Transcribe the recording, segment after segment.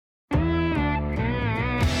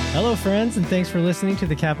Hello, friends, and thanks for listening to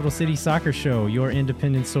the Capital City Soccer Show, your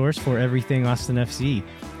independent source for everything Austin FC.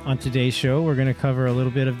 On today's show, we're going to cover a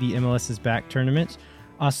little bit of the MLS's back tournament,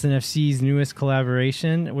 Austin FC's newest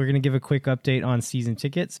collaboration. We're going to give a quick update on season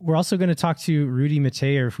tickets. We're also going to talk to Rudy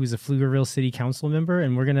Metayer, who's a Pflugerville City Council member,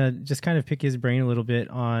 and we're going to just kind of pick his brain a little bit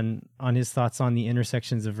on his thoughts on the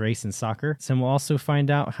intersections of race and soccer. And we'll also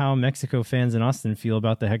find out how Mexico fans in Austin feel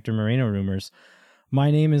about the Hector Moreno rumors. My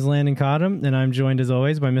name is Landon Cottom, and I'm joined, as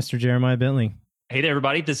always, by Mr. Jeremiah Bentley. Hey there,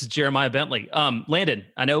 everybody. This is Jeremiah Bentley. Landon,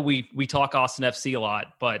 I know we talk Austin FC a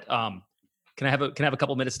lot, but can I have a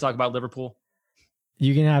couple minutes to talk about Liverpool?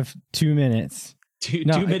 You can have 2 minutes. Two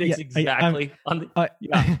minutes exactly.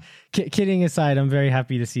 Kidding aside, I'm very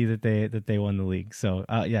happy to see that they won the league. So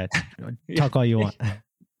talk all you want.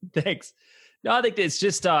 Thanks. No, I think it's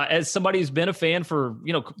just as somebody who's been a fan for,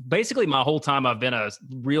 basically my whole time. I've been a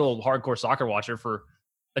real hardcore soccer watcher for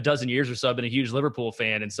a dozen years or so. I've been a huge Liverpool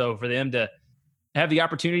fan. And so for them to have the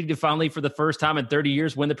opportunity to finally, for the first time in 30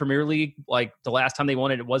 years, win the Premier League, like the last time they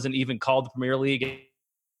won it, it wasn't even called the Premier League.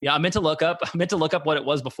 Yeah, I meant to look up what it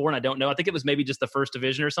was before, and I don't know. I think it was maybe just the first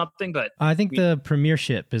division or something, but I think the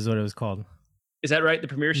Premiership is what it was called. Is that right? The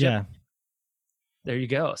Premiership? Yeah. There you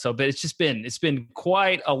go. So, but it's been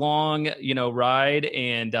quite a long, ride,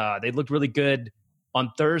 and they looked really good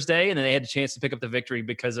on Thursday, and then they had a chance to pick up the victory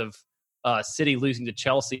because of City losing to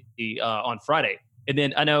Chelsea on Friday. And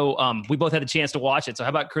then I know we both had the chance to watch it. So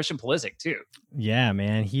how about Christian Pulisic too? Yeah,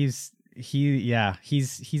 man, he's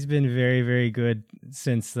been very, very good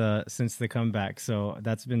since the comeback. So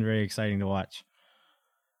that's been very exciting to watch.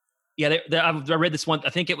 Yeah, I read this one.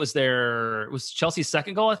 I think it was Chelsea's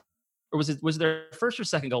second goal. Or was it their first or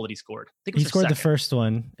second goal that he scored? I think he scored the first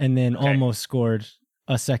one and then almost scored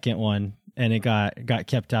a second one, and it got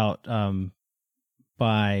kept out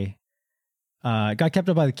by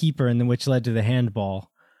the keeper, and then which led to the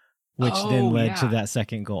handball, which then led to that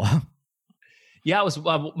second goal. Yeah, it was.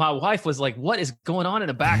 My wife was like, "What is going on in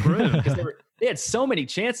the back room?" Because they had so many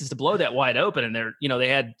chances to blow that wide open, and they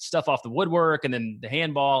had stuff off the woodwork, and then the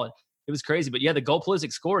handball, and it was crazy. But yeah, the goal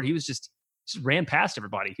Pulisic scored, he was just ran past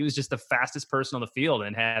everybody. He was just the fastest person on the field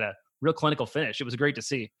and had a real clinical finish. It was great to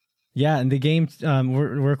see. Yeah, and the game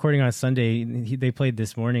we're recording on Sunday. They played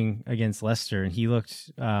this morning against Leicester, and he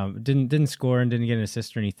looked didn't score and didn't get an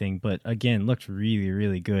assist or anything, but again looked really,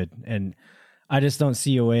 really good. And I just don't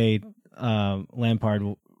see a way Lampard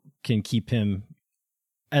can keep him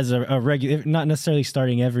as a regular, not necessarily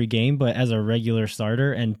starting every game, but as a regular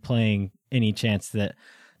starter and playing any chance that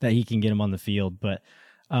he can get him on the field. But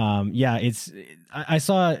I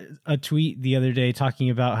saw a tweet the other day talking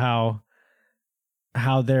about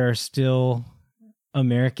how there are still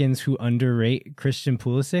Americans who underrate Christian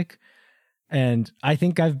Pulisic. And I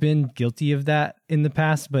think I've been guilty of that in the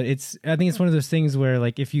past, but I think it's one of those things where,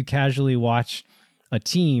 like, if you casually watch a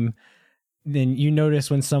team, then you notice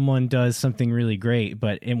when someone does something really great,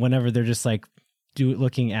 but whenever they're just like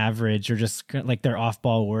looking average or just like their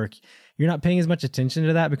off-ball work, you're not paying as much attention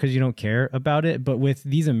to that because you don't care about it. But with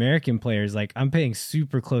these American players, like, I'm paying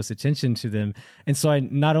super close attention to them. And so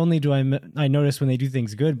not only do I notice when they do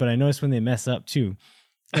things good, but I notice when they mess up too.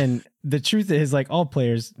 And the truth is, like, all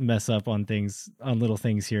players mess up on little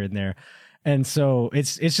things here and there. And so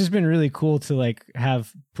it's just been really cool to, like,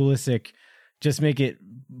 have Pulisic just make it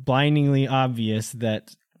blindingly obvious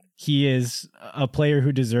that he is a player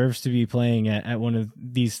who deserves to be playing at one of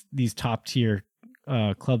these top tier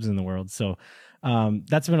clubs in the world. So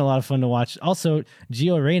that's been a lot of fun to watch. Also,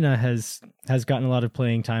 Gio Reyna has gotten a lot of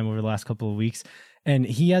playing time over the last couple of weeks, and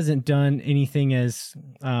he hasn't done anything as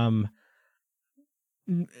hasn't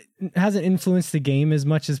influenced the game as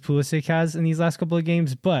much as Pulisic has in these last couple of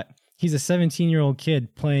games, but he's a 17-year-old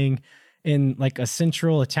kid playing in like a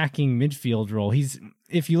central attacking midfield role.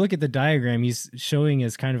 If you look at the diagram, he's showing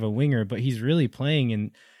as kind of a winger, but he's really playing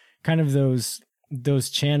in kind of those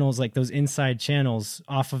channels, like those inside channels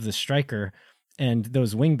off of the striker, and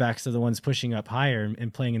those wing backs are the ones pushing up higher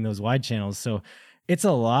and playing in those wide channels. So it's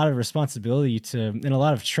a lot of responsibility and a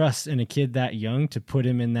lot of trust in a kid that young to put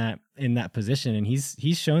him in that position. And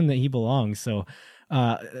he's shown that he belongs. So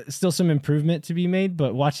still some improvement to be made,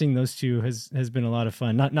 but watching those two has been a lot of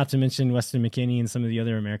fun. Not to mention Weston McKennie and some of the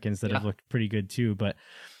other Americans that have looked pretty good too. But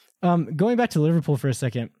going back to Liverpool for a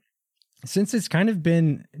second, since it's kind of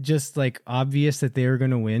been just like obvious that they were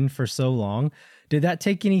going to win for so long, did that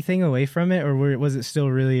take anything away from it, or was it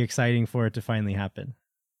still really exciting for it to finally happen?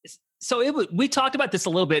 So we talked about this a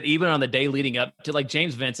little bit, even on the day leading up to, like,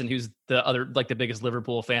 James Vincent, who's the biggest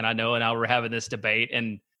Liverpool fan I know, and I were having this debate,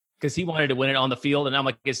 and because he wanted to win it on the field, and I'm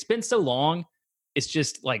like, it's been so long, it's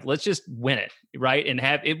just like, let's just win it, right? And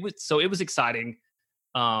have it was, so it was exciting.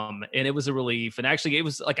 And it was a relief. And actually, it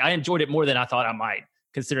was like I enjoyed it more than I thought I might,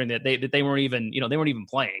 considering that they weren't even they weren't even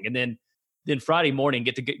playing. And then Friday morning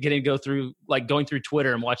get to go through going through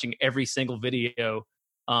Twitter and watching every single video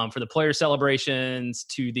for the player celebrations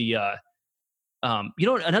to the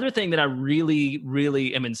another thing that I really,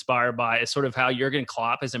 really am inspired by is sort of how Jurgen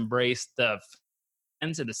Klopp has embraced the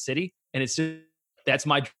fans in the city. And that's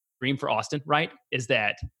my dream for Austin, right? Is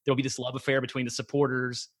that there'll be this love affair between the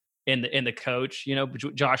supporters and the coach,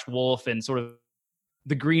 Josh Wolf and sort of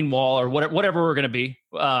the green wall or whatever we're going to be,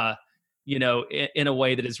 in a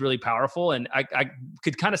way that is really powerful. And I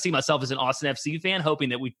could kind of see myself as an Austin FC fan, hoping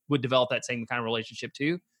that we would develop that same kind of relationship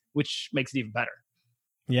too, which makes it even better.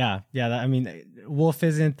 Yeah. I mean, Wolf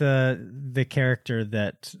isn't the character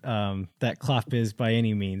that that Klopp is by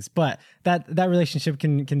any means, but that relationship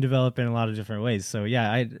can develop in a lot of different ways. So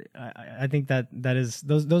yeah, I think that is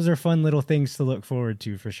those are fun little things to look forward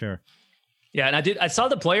to for sure. Yeah, and I saw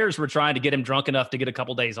the players were trying to get him drunk enough to get a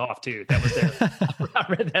couple days off too. That was there. I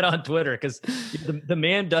read that on Twitter because the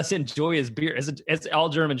man does enjoy his beer, as all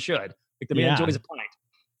Germans should. Like the man enjoys a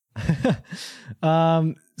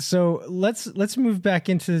pint. So let's move back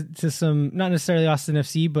into some not necessarily Austin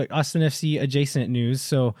FC, but Austin FC adjacent news.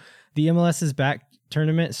 So the MLS is back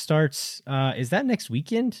tournament starts. Is that next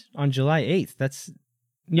weekend on July 8th? It's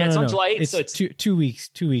on July 8th. So it's 2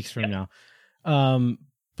 weeks from now.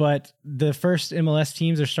 But the first MLS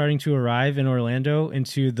teams are starting to arrive in Orlando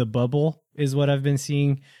into the bubble, is what I've been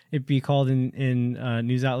seeing it be called in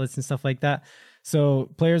news outlets and stuff like that. So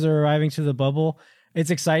players are arriving to the bubble. It's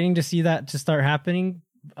exciting to see that to start happening.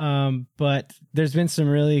 But there's been some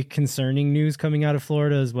really concerning news coming out of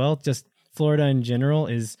Florida as well. Just Florida in general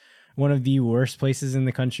is one of the worst places in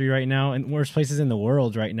the country right now and worst places in the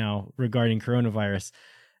world right now regarding coronavirus.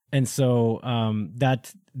 And so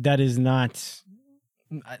that is not...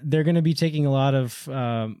 They're going to be taking a lot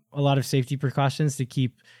of safety precautions to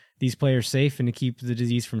keep these players safe and to keep the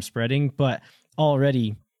disease from spreading. But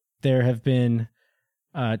already there have been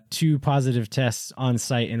 2 positive tests on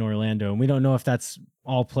site in Orlando, and we don't know if that's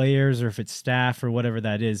all players or if it's staff or whatever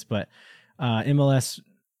that is. But MLS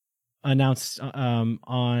announced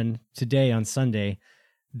on Sunday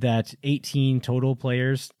that 18 total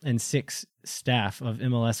players and 6 staff of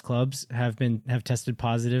MLS clubs have tested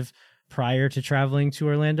positive prior to traveling to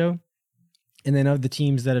Orlando. And then of the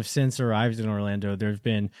teams that have since arrived in Orlando, there have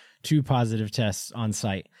been 2 positive tests on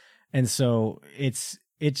site. And so it's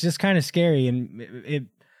just kind of scary. And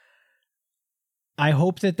I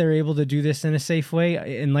hope that they're able to do this in a safe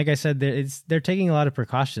way. And like I said, they're taking a lot of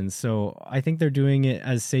precautions. So I think they're doing it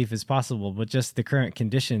as safe as possible, but just the current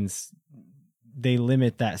conditions, they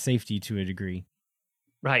limit that safety to a degree.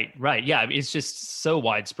 Right. Yeah, it's just so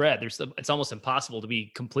widespread. It's almost impossible to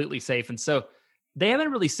be completely safe, and so they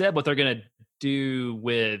haven't really said what they're going to do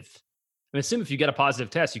with. I assume if you get a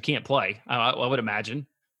positive test, you can't play. I would imagine.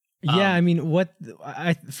 Yeah, I mean,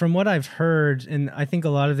 from what I've heard, and I think a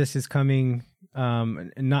lot of this is coming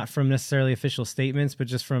not from necessarily official statements, but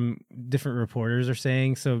just from different reporters are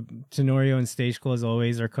saying. So Tenorio and Stageko, as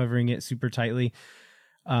always, are covering it super tightly.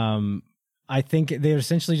 I think they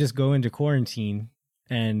essentially just go into quarantine.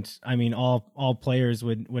 And I mean, all players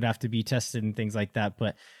would have to be tested and things like that,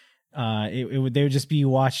 but they would just be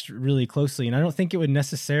watched really closely. And I don't think it would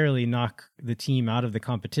necessarily knock the team out of the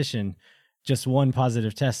competition. Just one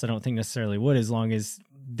positive test, I don't think necessarily would, as long as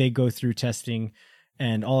they go through testing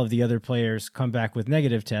and all of the other players come back with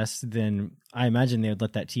negative tests, then I imagine they would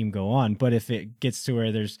let that team go on. But if it gets to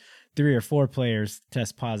where there's 3 or 4 players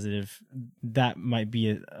test positive, that might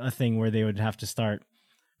be a thing where they would have to start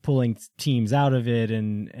pulling teams out of it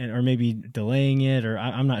and or maybe delaying it, or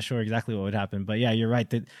I'm not sure exactly what would happen. But yeah, you're right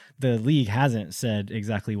that the league hasn't said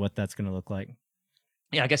exactly what that's going to look like.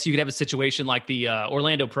 Yeah, I guess you could have a situation like the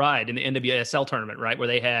Orlando Pride in the NWSL tournament, right? Where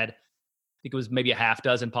they had, I think it was maybe a half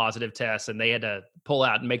dozen positive tests and they had to pull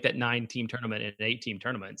out and make that 9-team tournament an 8-team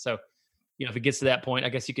tournament. So, if it gets to that point, I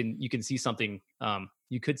guess you can see something,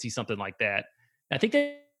 you could see something like that. I think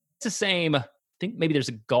that's the same. I think maybe there's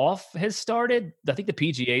a golf has started. I think the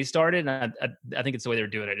PGA started, and I think it's the way they're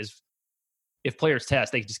doing it is if players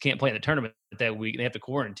test, they just can't play in the tournament that week. They have to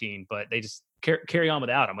quarantine, but they just carry on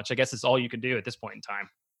without them, which I guess is all you can do at this point in time.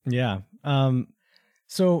 Yeah.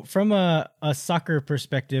 So from a soccer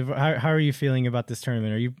perspective, how are you feeling about this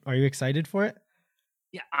tournament? Are you excited for it?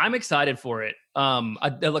 Yeah, I'm excited for it. I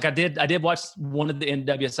did watch one of the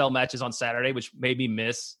NWSL matches on Saturday, which made me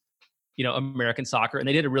miss, American soccer, and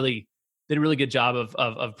they did a really good job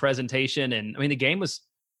of presentation. And I mean, the game was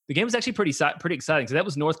actually pretty exciting. So that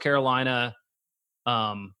was North Carolina,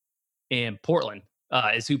 and Portland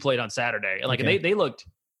is who played on Saturday. And okay. they looked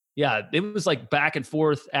Yeah, it was like back and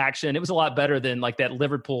forth action. It was a lot better than like that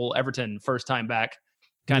Liverpool Everton first time back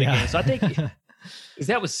kind of game. So I think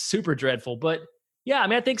that was super dreadful. But yeah, I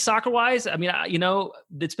mean, I think soccer wise, I mean,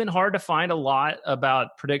 it's been hard to find a lot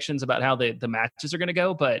about predictions about how the matches are going to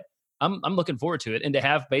go, but I'm looking forward to it. And to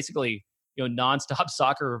have basically, nonstop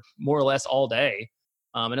soccer more or less all day.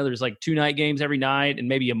 I know there's like 2 night games every night and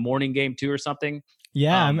maybe a morning game too or something.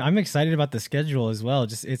 Yeah, I'm excited about the schedule as well.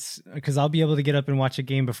 Just it's because I'll be able to get up and watch a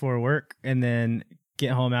game before work, and then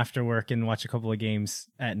get home after work and watch a couple of games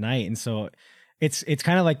at night. And so it's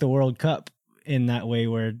kind of like the World Cup in that way,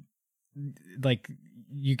 where like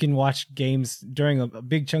you can watch games during a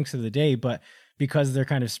big chunks of the day, but because they're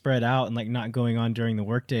kind of spread out and like not going on during the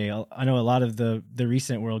workday. I know a lot of the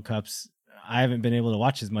recent World Cups, I haven't been able to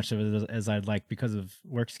watch as much of it as I'd like because of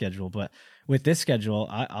work schedule. But with this schedule,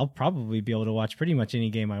 I'll probably be able to watch pretty much any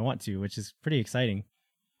game I want to, which is pretty exciting.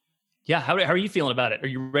 Yeah. How are you feeling about it? Are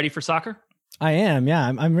you ready for soccer? I am. Yeah.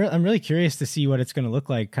 I'm really curious to see what it's going to look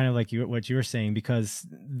like, kind of like what you were saying, because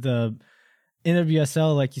the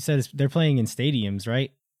NWSL, like you said, they're playing in stadiums,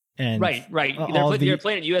 right? And right. They're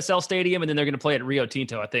playing at USL Stadium, and then they're going to play at Rio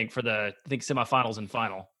Tinto, I think, for the semifinals and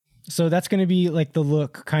final. So that's going to be like the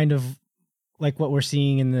look kind of like what we're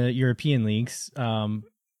seeing in the European leagues.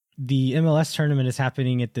 The MLS tournament is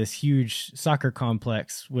happening at this huge soccer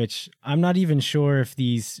complex, which I'm not even sure if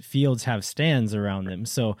these fields have stands around them.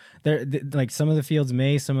 So they're like, some of the fields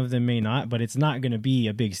may, some of them may not, but it's not going to be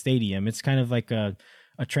a big stadium. It's kind of like a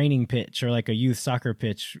training pitch or like a youth soccer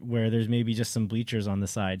pitch where there's maybe just some bleachers on the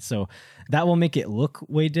side. So that will make it look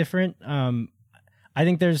way different. I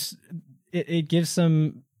think it gives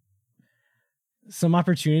some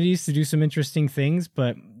opportunities to do some interesting things,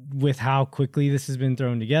 but with how quickly this has been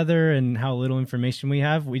thrown together and how little information we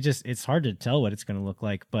have, it's hard to tell what it's going to look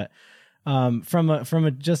like. But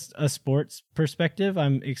from just a sports perspective,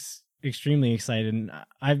 I'm extremely excited. And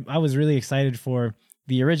I was really excited for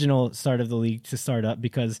the original start of the league to start up,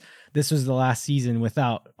 because this was the last season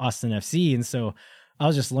without Austin FC. And so I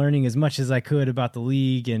was just learning as much as I could about the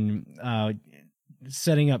league and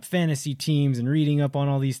setting up fantasy teams and reading up on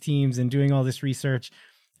all these teams and doing all this research.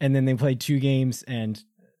 And then they played 2 games and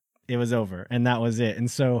it was over, and that was it. And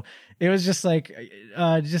so it was just like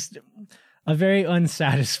just a very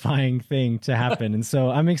unsatisfying thing to happen. And so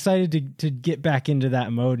I'm excited to get back into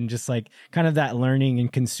that mode and just like kind of that learning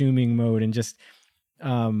and consuming mode, and just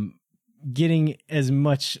getting as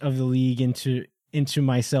much of the league into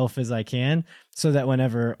myself as I can, so that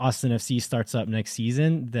whenever Austin FC starts up next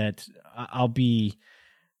season, that I'll be,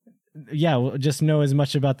 just know as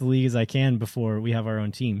much about the league as I can before we have our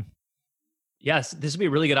own team. Yes, this would be a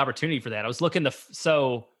really good opportunity for that. I was looking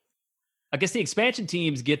so I guess the expansion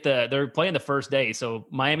teams they're playing the first day. So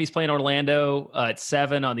Miami's playing Orlando at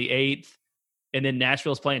 7 on the 8th, and then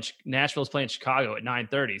Nashville's playing Chicago at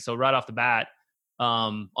 9:30. So right off the bat,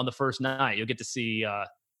 on the first night, you'll get to see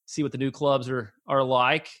what the new clubs are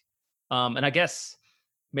like. And I guess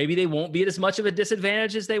maybe they won't be at as much of a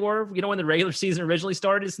disadvantage as they were, when the regular season originally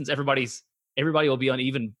started, since everybody will be on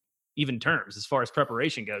even terms as far as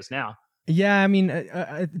preparation goes now. Yeah, I mean,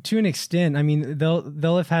 to an extent. I mean,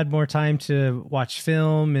 they'll have had more time to watch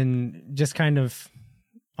film and just kind of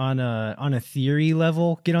on a theory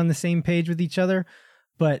level get on the same page with each other.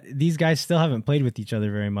 But these guys still haven't played with each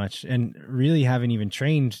other very much, and really haven't even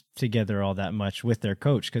trained together all that much with their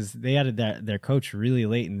coach, because they added their coach really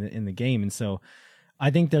late in the game. And so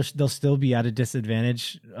I think they'll still be at a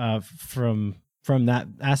disadvantage from that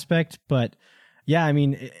aspect. But yeah, I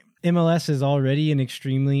mean, MLS is already an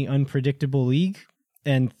extremely unpredictable league,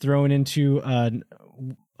 and thrown into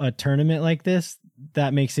a tournament like this,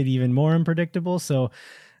 that makes it even more unpredictable. So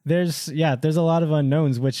there's a lot of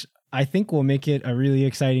unknowns, which I think will make it a really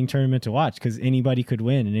exciting tournament to watch, because anybody could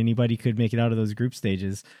win and anybody could make it out of those group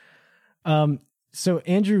stages. So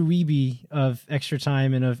Andrew Wiebe of Extra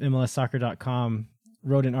Time and of MLSsoccer.com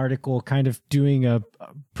wrote an article kind of doing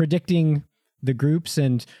predicting the groups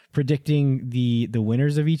and predicting the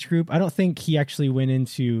winners of each group. I don't think he actually went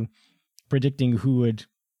into predicting who would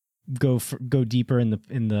go deeper in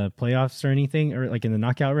the playoffs or anything, or like in the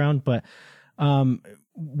knockout round. But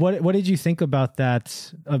what did you think about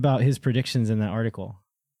that, about his predictions in that article?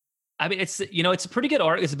 I mean, it's a pretty good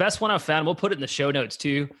article. It's the best one I've found. We'll put it in the show notes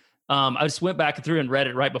too. I just went back through and read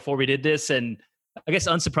it right before we did this, and I guess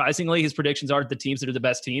unsurprisingly, his predictions are the teams that are the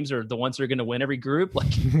best teams are the ones that are going to win every group.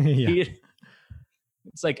 Like, yeah.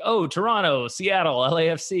 It's like, Toronto, Seattle,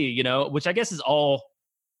 LAFC, which I guess is all.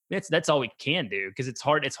 That's all we can do, because it's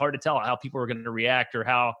hard to tell how people are going to react, or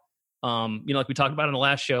how, like we talked about in the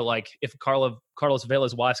last show, like if Carlos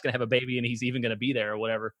Vela's wife's going to have a baby and he's even going to be there or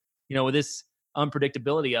whatever. With this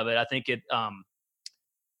unpredictability of it, I think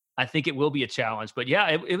it will be a challenge. But yeah,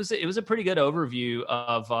 it was a pretty good overview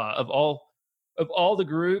of all the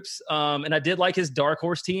groups. And I did like his dark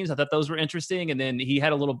horse teams. I thought those were interesting. And then he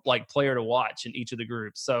had a little like player to watch in each of the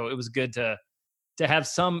groups. So it was good to have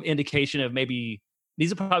some indication of maybe these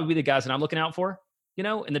will probably be the guys that I'm looking out for,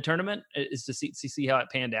 in the tournament, is to see how it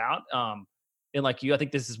panned out. And like you, I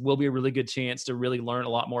think will be a really good chance to really learn a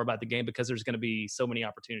lot more about the game because there's going to be so many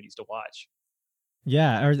opportunities to watch.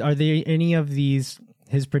 Yeah. Are there any of his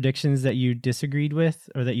predictions that you disagreed with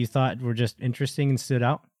or that you thought were just interesting and stood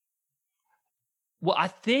out? Well, I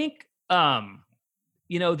think, what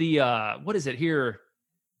is it here?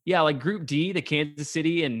 Yeah, like Group D, the Kansas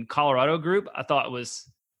City and Colorado group, I thought was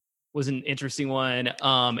an interesting one.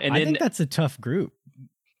 And I think that's a tough group.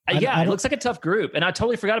 It looks like a tough group. And I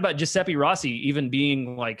totally forgot about Giuseppe Rossi even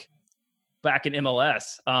being like back in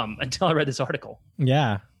MLS until I read this article.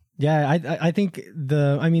 Yeah. Yeah. I think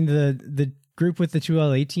the group with the two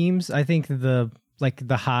LA teams, I think the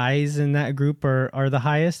highs in that group are the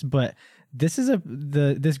highest, but this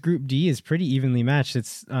group D is pretty evenly matched.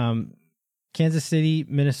 It's Kansas City,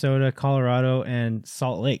 Minnesota, Colorado, and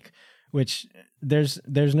Salt Lake, which there's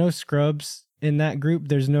no scrubs in that group.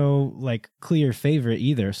 There's no like clear favorite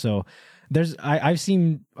either. So I've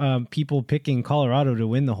seen people picking Colorado to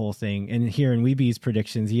win the whole thing, and here in Weeby's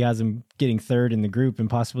predictions, he has them getting third in the group and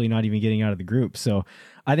possibly not even getting out of the group. So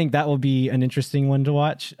I think that will be an interesting one to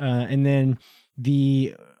watch. And then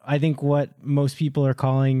I think what most people are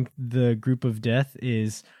calling the group of death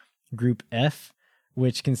is Group F,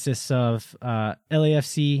 which consists of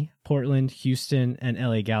LAFC, Portland, Houston, and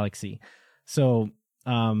LA Galaxy. So,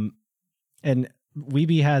 and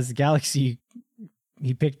Weeby has Galaxy.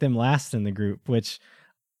 He picked them last in the group, which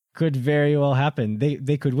could very well happen.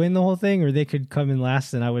 They could win the whole thing, or they could come in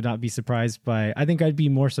last, and I would not be surprised I think I'd be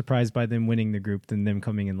more surprised by them winning the group than them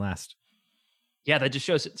coming in last. Yeah, that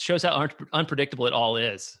just shows how unpredictable it all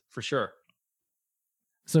is, for sure.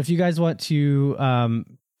 So if you guys want to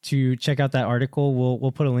check out that article,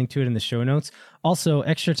 we'll put a link to it in the show notes. Also,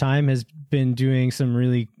 Extra Time has been doing some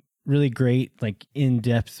really, really great, like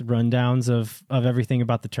in-depth rundowns of everything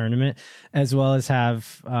about the tournament, as well as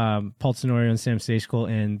have Paul Tenorio and Sam Stachel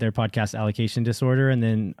in their podcast Allocation Disorder, and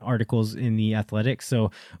then articles in The Athletic.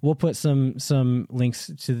 So we'll put some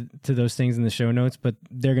links to those things in the show notes, but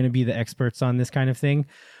they're going to be the experts on this kind of thing.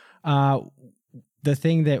 The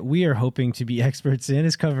thing that we are hoping to be experts in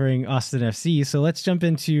is covering Austin FC. So let's jump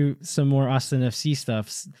into some more Austin FC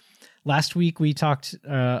stuff. Last week, we talked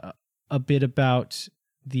a bit about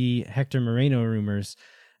the Hector Moreno rumors.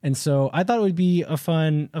 And so I thought it would be a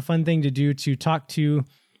fun thing to do, to talk to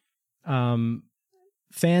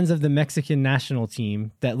fans of the Mexican national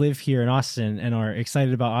team that live here in Austin and are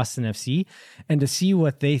excited about Austin FC, and to see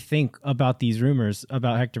what they think about these rumors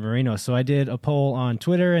about Hector Moreno. So I did a poll on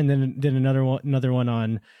Twitter, and then did another one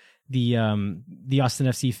on the Austin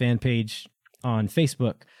FC fan page on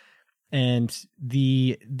Facebook. And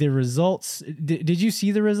the results, did you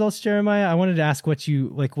see the results, Jeremiah? I wanted to ask what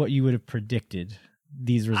you would have predicted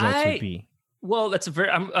these results would be. Well,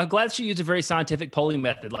 I'm glad you used a very scientific polling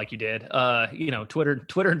method like you did. Twitter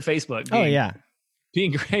and Facebook.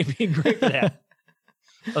 Being great for that.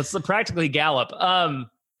 It's practically Gallup.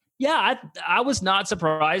 I was not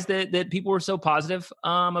surprised that people were so positive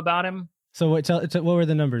about him. So what were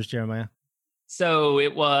the numbers, Jeremiah? So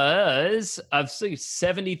it was, I've seen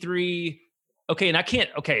 73. Okay. And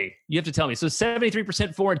you have to tell me. So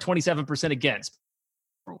 73% for and 27% against.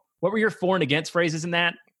 What were your for and against phrases in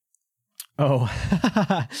that? Oh,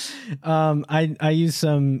 I use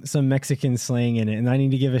some Mexican slang in it, and I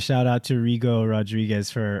need to give a shout out to Rigo Rodriguez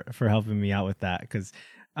for helping me out with that, because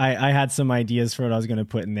I had some ideas for what I was going to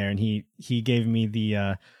put in there, and he gave me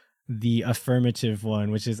the affirmative one,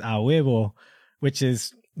 which is a huevo, which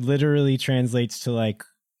is literally translates to like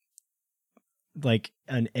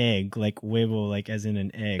an egg, like huevo, like as in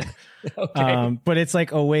an egg. Okay. But it's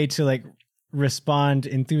like a way to like respond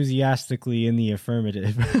enthusiastically in the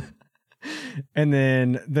affirmative. And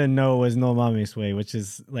then the no was no mames way, which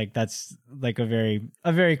is like, that's like a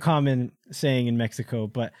very common saying in Mexico.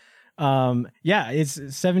 But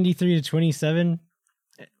it's 73 to 27.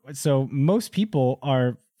 So most people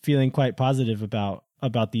are feeling quite positive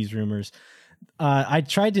about these rumors. I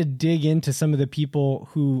tried to dig into some of the people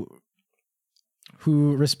who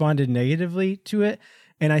responded negatively to it,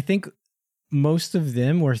 and I think most of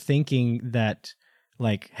them were thinking that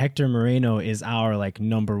like Hector Moreno is our like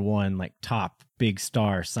number one, like top big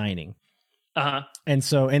star signing. Uh-huh. And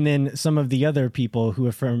then some of the other people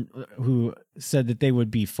who said that they would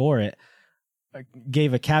be for it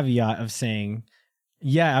gave a caveat of saying,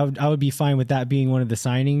 Yeah, I would be fine with that being one of the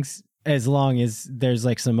signings, as long as there's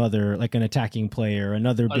like some other, like an attacking player,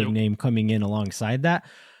 another big name coming in alongside that.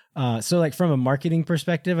 So like from a marketing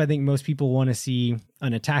perspective, I think most people want to see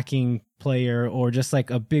an attacking player or just like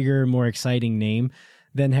a bigger, more exciting name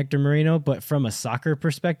than Hector Moreno. But from a soccer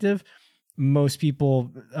perspective, most people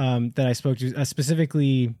that I spoke to,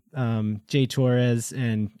 specifically Jay Torres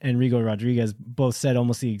and Enrico Rodriguez, both said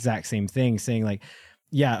almost the exact same thing, saying like,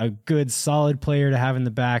 yeah, a good solid player to have in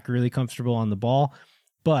the back, really comfortable on the ball.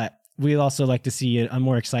 But we'd also like to see a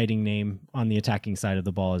more exciting name on the attacking side of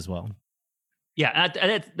the ball as well. Yeah,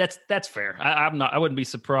 that's fair. I wouldn't be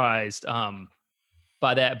surprised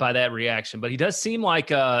by that reaction. But he does seem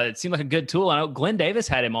like it seemed like a good tool. I know Glenn Davis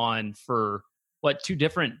had him on for two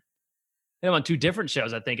different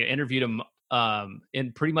shows. I think I interviewed him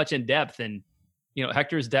in pretty much in depth. And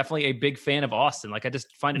Hector is definitely a big fan of Austin. Like I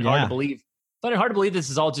just find it hard to believe. Find it hard to believe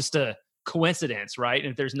this is all just a coincidence, right?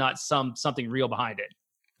 And if there's not something real behind it.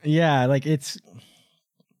 Yeah, like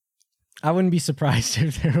I wouldn't be surprised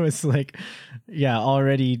if there was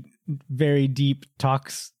already very deep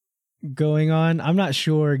talks going on. I'm not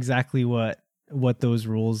sure exactly what those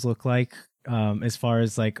rules look like as far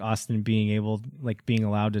as like Austin being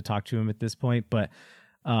allowed to talk to him at this point. But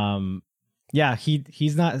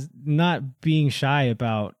he's not being shy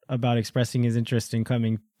about expressing his interest in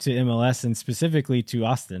coming to MLS and specifically to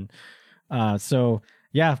Austin. So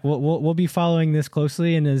yeah, we'll be following this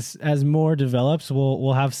closely, and as more develops,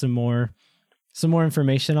 we'll have some more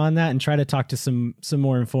information on that and try to talk to some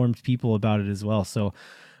more informed people about it as well. So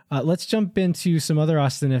let's jump into some other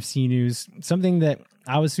Austin FC news. Something that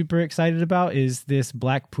I was super excited about is this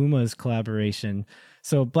Black Pumas collaboration.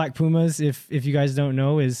 So Black Pumas, if you guys don't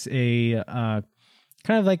know, is a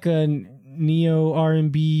kind of like a neo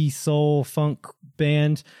R&B soul funk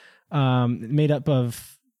band made up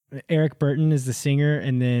of Eric Burton is the singer,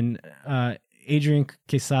 and then Adrian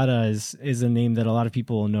Quesada is a name that a lot of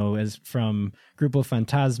people will know as from Grupo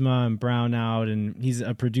Fantasma and Brownout, and he's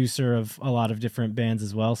a producer of a lot of different bands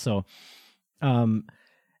as well. So Austin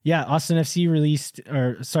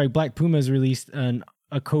FC Black Pumas released a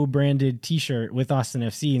co-branded t-shirt with Austin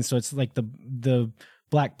FC, and so it's like the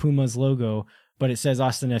Black Pumas logo, but it says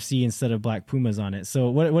Austin FC instead of Black Pumas on it. So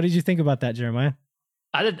what did you think about that, Jeremiah?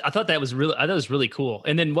 I thought that was really cool.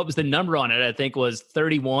 And then what was the number on it? I think was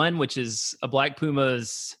 31, which is a Black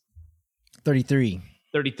Pumas 33.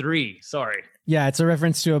 33. Sorry. Yeah, it's a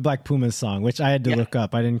reference to a Black Pumas song, which I had to look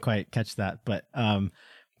up. I didn't quite catch that, but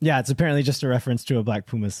it's apparently just a reference to a Black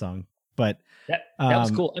Pumas song. But that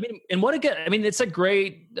was cool. I mean, and it's a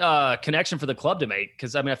great connection for the club to make,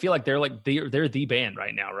 because I feel like they're the band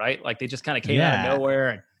right now, right? Like they just kind of came out of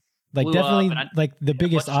nowhere and definitely the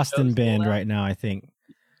biggest Austin band right now, I think.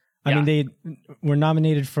 I mean, they were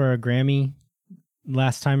nominated for a Grammy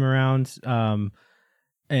last time around,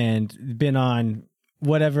 and been on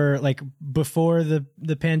whatever, like before the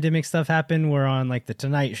pandemic stuff happened, we're on like the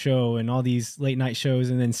Tonight Show and all these late night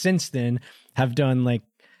shows. And then since then have done like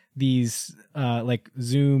these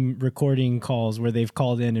Zoom recording calls where they've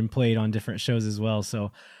called in and played on different shows as well.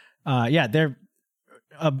 So they're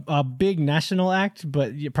a big national act,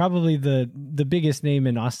 but probably the biggest name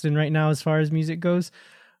in Austin right now as far as music goes.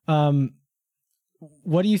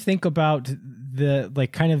 What do you think about the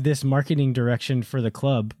kind of this marketing direction for the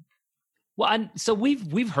club? Well, so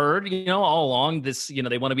we've heard, all along this,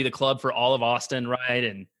 they want to be the club for all of Austin, right?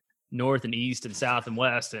 And north and east and south and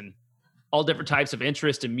west and all different types of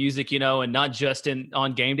interest in music, and not just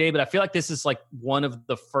on game day. But I feel like this is like one of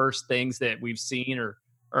the first things that we've seen or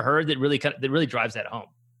heard that really drives that home.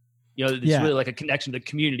 It's really like a connection to the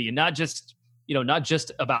community, and not just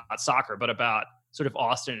about soccer, but about sort of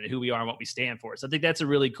Austin and who we are and what we stand for. So I think that's a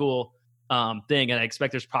really cool thing. And I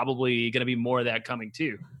expect there's probably going to be more of that coming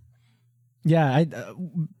too. Yeah.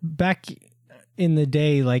 Back in the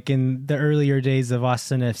day, like in the earlier days of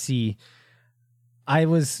Austin FC, I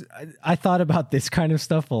thought about this kind of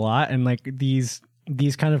stuff a lot, and like these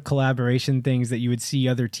kind of collaboration things that you would see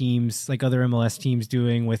other teams, like other MLS teams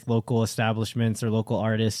doing with local establishments or local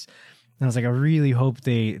artists. And I was like, I really hope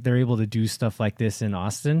they're able to do stuff like this in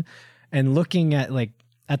Austin. And looking at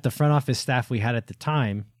the front office staff we had at the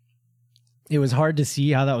time, it was hard to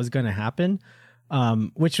see how that was going to happen.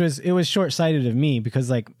 It was short-sighted of me,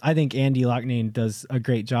 because I think Andy Loughnane does a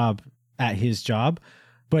great job at his job,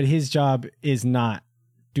 but his job is not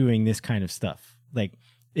doing this kind of stuff. Like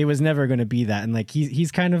it was never going to be that. And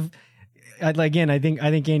he's kind of, again, I think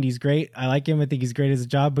Andy's great. I like him. I think he's great as a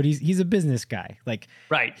job, but he's a business guy.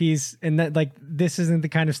 Right. This isn't the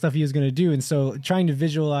kind of stuff he was going to do. And so trying to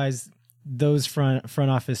visualize those front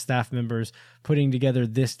office staff members putting together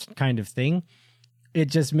this kind of thing it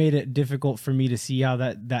just made it difficult for me to see how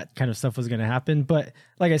that kind of stuff was going to happen. But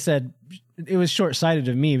like I said, it was short-sighted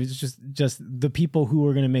of me. It was just the people who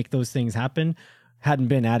were going to make those things happen hadn't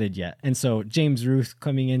been added yet. And so James Ruth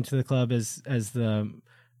coming into the club as the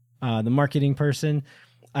marketing person,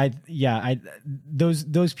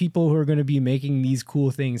 those people who are going to be making these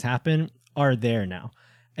cool things happen are there now.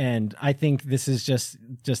 And I think this is just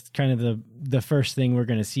kind of the first thing we're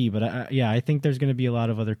going to see. But I think there's going to be a lot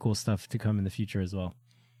of other cool stuff to come in the future as well.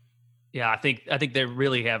 Yeah, I think they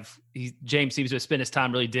really have. James seems to have spent his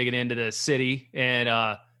time really digging into the city and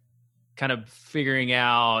kind of figuring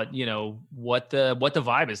out, what the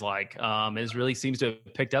vibe is like. It really seems to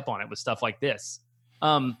have picked up on it with stuff like this.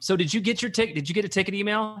 So did you get your ticket? Did you get a ticket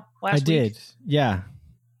email last week? I did. Yeah.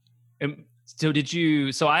 And so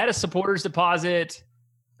So I had a supporter's deposit.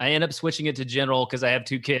 I ended up switching it to general because I have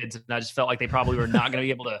 2 kids, and I just felt like they probably were not going to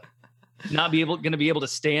be able to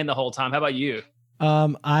stand the whole time. How about you?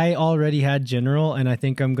 I already had general, and I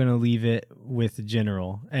think I'm going to leave it with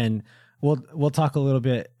general. And we'll talk a little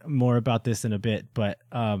bit more about this in a bit. But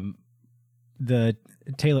the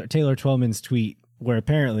Taylor Twellman's tweet, where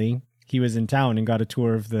apparently he was in town and got a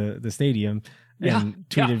tour of the stadium and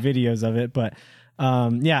tweeted videos of it. But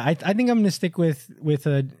I think I'm going to stick with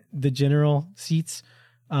the general seats.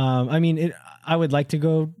 I would like to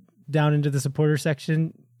go down into the supporter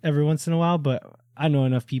section every once in a while, but I know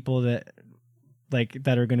enough people that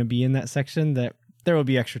are going to be in that section that there will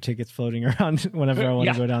be extra tickets floating around whenever I want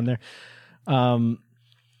to go down there.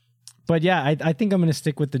 But yeah, I think I'm going to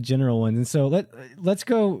stick with the general ones. And so let's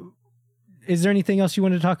go. Is there anything else you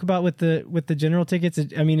want to talk about with the general tickets?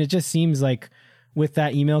 It just seems like with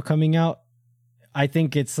that email coming out, I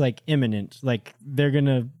think it's like imminent. Like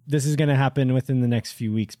this is gonna happen within the next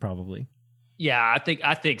few weeks, probably. Yeah, I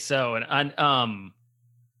think so. And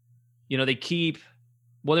they keep.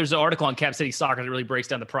 Well, there's an article on Cap City Soccer that really breaks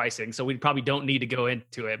down the pricing, so we probably don't need to go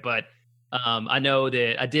into it. But I know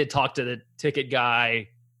that I did talk to the ticket guy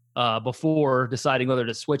before deciding whether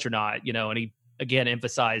to switch or not. And he again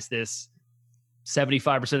emphasized this: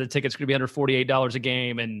 75% of the tickets going to be under $48 a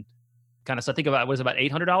game, and kind of, so I think about, was it about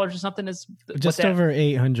 $800 or something? Is just over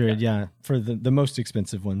 800. Yeah. For the most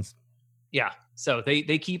expensive ones. Yeah. So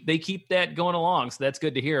they keep that going along. So that's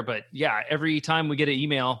good to hear. But yeah, every time we get an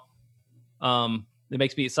email, it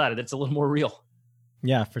makes me excited. It's a little more real.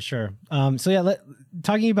 Yeah, for sure.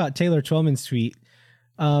 Talking about Taylor Twellman's tweet,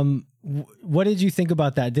 what did you think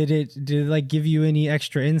about that? Did it give you any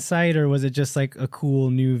extra insight, or was it just like a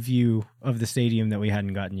cool new view of the stadium that we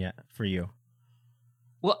hadn't gotten yet for you?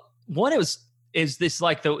 Well, one, is this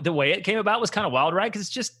like the way it came about was kind of wild, right? Because it's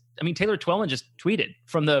just, Taylor Twellman just tweeted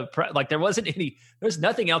from there was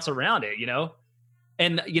nothing else around it,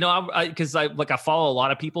 And because I follow a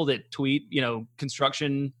lot of people that tweet,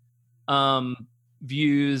 construction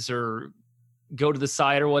views or go to the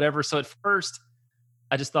site or whatever. So at first,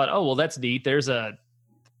 I just thought, oh well, that's neat. There's a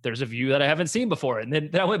view that I haven't seen before, and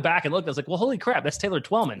then I went back and looked. I was like, well, holy crap, that's Taylor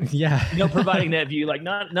Twellman. Yeah, providing that view. Like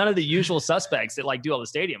none of the usual suspects that do all the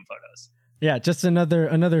stadium photos. Yeah, just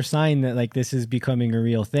another sign that this is becoming a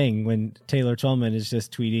real thing when Taylor Twellman is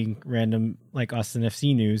just tweeting random Austin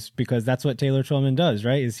FC news, because that's what Taylor Twellman does,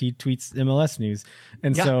 right? Is he tweets MLS news.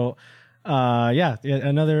 And so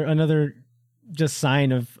another just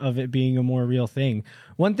sign of it being a more real thing.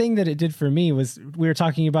 One thing that it did for me was, we were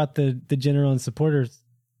talking about the general and supporters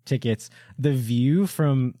tickets, the view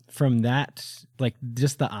from that,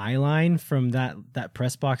 just the eye line from that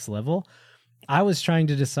press box level. I was trying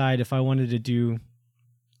to decide if I wanted to do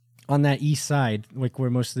on that east side, where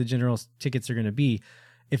most of the general tickets are going to be,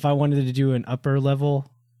 if I wanted to do an upper level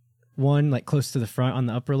one, close to the front on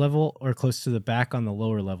the upper level, or close to the back on the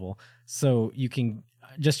lower level. So you can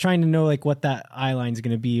just trying to know what that eye line is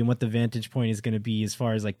going to be and what the vantage point is going to be, as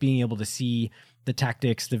far as being able to see the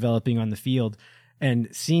tactics developing on the field. And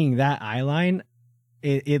seeing that eye line,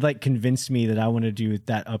 it convinced me that I want to do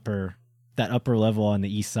that upper level on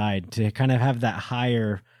the east side, to kind of have that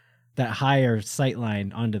higher sight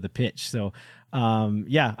line onto the pitch. So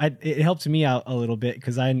it helped me out a little bit,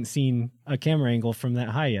 because I hadn't seen a camera angle from that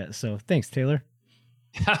high yet. So thanks, Taylor.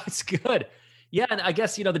 That's good. Yeah, and I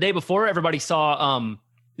guess the day before, everybody saw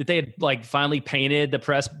that they had finally painted the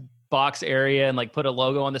press box area and put a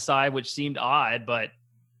logo on the side, which seemed odd, but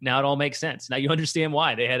now it all makes sense. Now you understand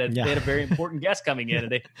why. They had a very important guest coming in,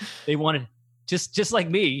 and they wanted, just like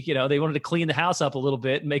me, they wanted to clean the house up a little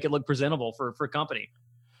bit and make it look presentable for company.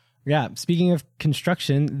 Yeah. Speaking of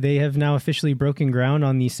construction, they have now officially broken ground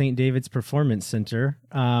on the St. David's Performance Center.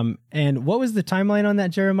 And what was the timeline on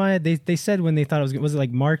that, Jeremiah? They said when they thought it was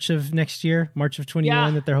it March of next year, March of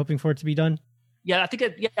 21, that they're hoping for it to be done? Yeah, I think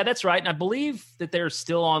that's right. And I believe that they're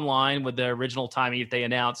still online with the original timing if they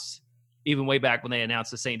announced, even way back when they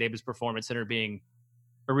announced the St. David's Performance Center being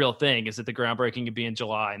a real thing, is that the groundbreaking would be in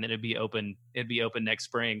July and then it'd be open next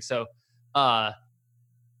spring. So that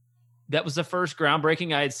was the first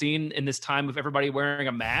groundbreaking I had seen in this time of everybody wearing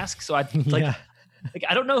a mask. So I Yeah. like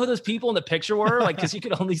I don't know who those people in the picture were, like, because you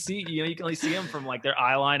can only see them from like their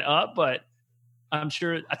eye line up, but I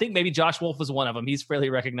think maybe Josh Wolf was one of them. He's fairly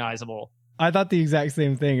recognizable. I thought the exact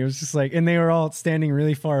same thing. It was just like, and they were all standing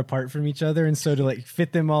really far apart from each other. And so to like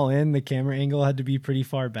fit them all in, the camera angle had to be pretty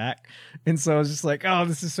far back. And so I was just like, oh,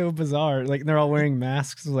 this is so bizarre. Like they're all wearing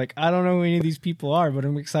masks. Like, I don't know who any of these people are, but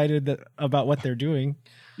I'm excited about what they're doing.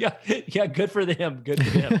 Yeah. Yeah. Good for them. Good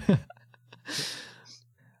for them.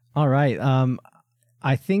 All right.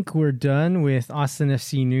 I think we're done with Austin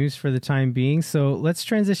FC news for the time being. So let's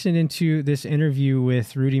transition into this interview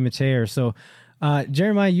with Rudy Metayer. So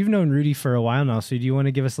Jeremiah, you've known Rudy for a while now. So do you want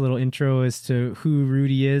to give us a little intro as to who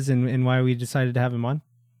Rudy is and why we decided to have him on?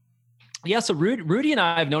 Yeah. So Rudy and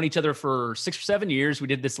I have known each other for 6 or 7 years. We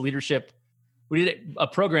did a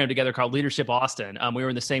program together called Leadership Austin. We were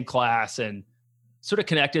in the same class and sort of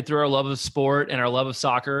connected through our love of sport and our love of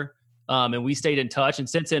soccer. And we stayed in touch. And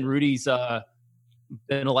since then, Rudy's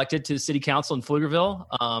been elected to city council in Pflugerville.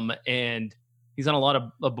 And he's on a lot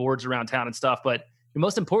of boards around town and stuff. But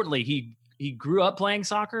most importantly, he grew up playing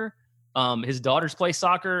soccer. His daughters play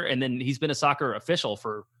soccer, and then he's been a soccer official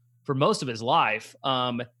for most of his life.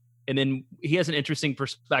 And then he has an interesting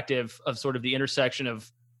perspective of sort of the intersection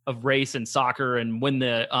of race and soccer. And when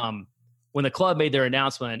the club made their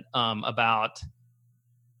announcement about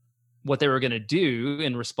what they were going to do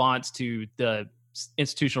in response to the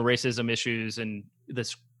institutional racism issues and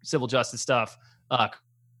this civil justice stuff,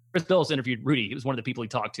 Chris Bills interviewed Rudy. He was one of the people he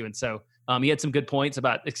talked to. And so he had some good points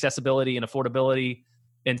about accessibility and affordability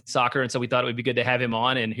in soccer. And so we thought it would be good to have him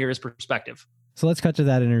on and hear his perspective. So let's cut to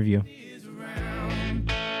that interview.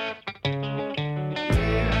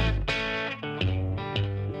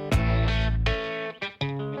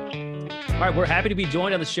 All right, we're happy to be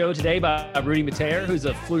joined on the show today by Rudy Metayer, who's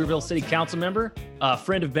a Pflugerville City Council member, a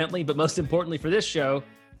friend of Bentley, but most importantly for this show,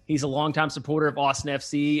 he's a longtime supporter of Austin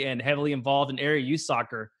FC and heavily involved in area youth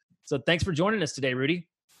soccer. So thanks for joining us today, Rudy.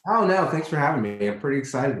 Oh, no, thanks for having me. I'm pretty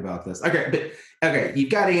excited about this. Okay, you've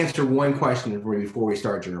got to answer one question before we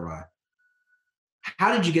start, Jeremiah.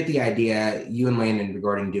 How did you get the idea, you and Landon,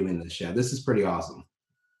 regarding doing this show? This is pretty awesome.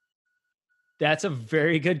 That's a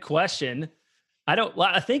very good question.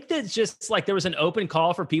 I think that it's just like there was an open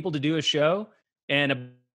call for people to do a show, and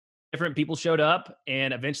different people showed up,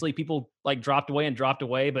 and eventually people like dropped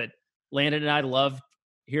away. But Landon and I loved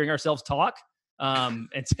hearing ourselves talk, and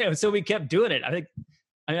so we kept doing it.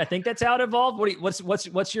 I think that's how it evolved.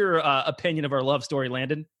 What's your opinion of our love story,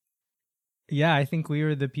 Landon? Yeah, I think we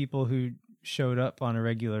were the people who showed up on a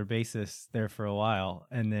regular basis there for a while,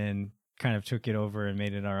 and then kind of took it over and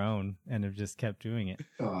made it our own, and have just kept doing it.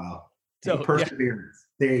 Oh, wow. So perseverance.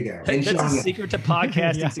 Yeah. There you go. And that's the secret to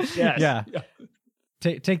podcasting success. Yeah.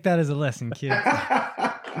 Take that as a lesson, kids.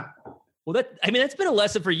 Well, that's been a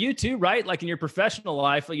lesson for you too, right? Like in your professional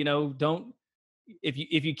life, if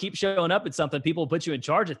you keep showing up at something, people put you in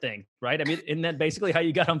charge of things, right? I mean, isn't that basically how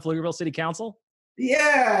you got on Pflugerville City Council?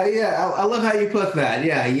 Yeah. I love how you put that.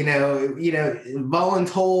 Yeah,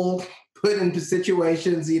 voluntold, put into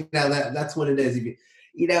situations. That's what it is.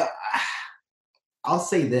 I'll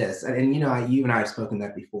say this, and you and I have spoken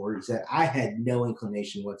that before. You said I had no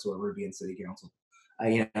inclination whatsoever to be in city council.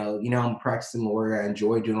 I'm a practicing lawyer. I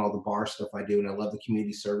enjoy doing all the bar stuff I do, and I love the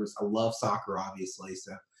community service. I love soccer, obviously,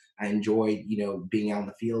 so I enjoy being out in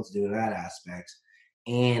the fields doing that aspect.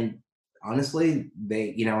 And honestly,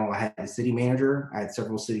 I had a city manager, I had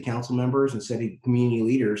several city council members and city community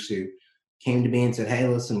leaders who came to me and said, "Hey,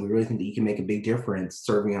 listen, we really think that you can make a big difference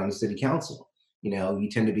serving on the city council. You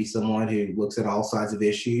tend to be someone who looks at all sides of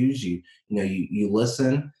issues. You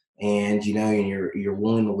listen, and and you're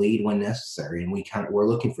willing to lead when necessary. And we're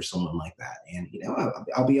looking for someone like that. And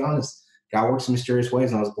I'll be honest, God works in mysterious ways,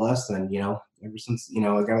 and I was blessed. And ever since I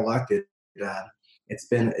got elected, it's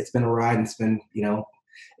been a ride, and it's been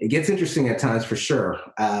it gets interesting at times for sure.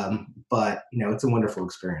 But it's a wonderful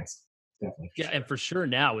experience. Definitely. Yeah, and for sure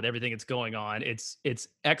now with everything that's going on, it's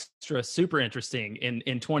extra super interesting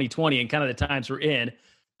in 2020 and kind of the times we're in.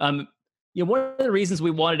 One of the reasons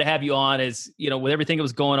we wanted to have you on is, with everything that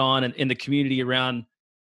was going on in the community around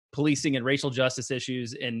policing and racial justice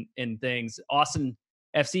issues and things, Austin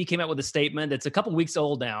FC came out with a statement that's a couple weeks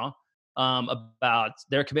old now about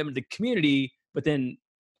their commitment to the community. But then,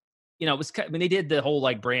 they did the whole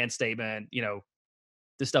like brand statement,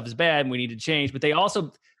 this stuff is bad and we need to change. But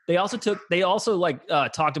they They also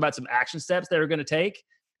talked about some action steps they were going to take.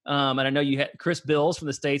 And I know you had Chris Bills from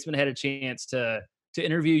the Statesman had a chance to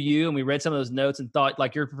interview you, and we read some of those notes and thought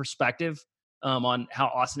like your perspective on how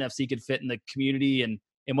Austin FC could fit in the community and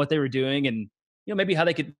what they were doing, and maybe how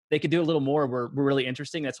they could do a little more were really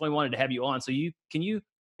interesting. That's why we wanted to have you on. So can you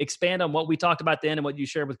expand on what we talked about then and what you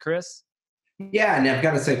shared with Chris? Yeah, and I've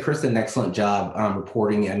got to say, Chris did an excellent job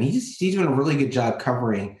reporting. I mean, he's doing a really good job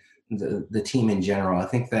covering the team in general. I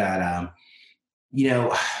think that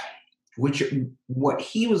what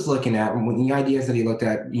he was looking at, and the ideas that he looked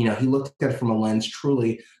at, he looked at it from a lens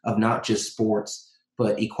truly of not just sports,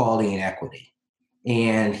 but equality and equity.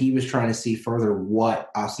 And he was trying to see further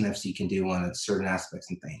what Austin FC can do on certain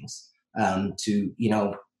aspects and things.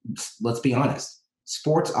 Let's be honest,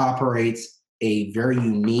 sports operates a very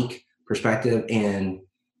unique perspective and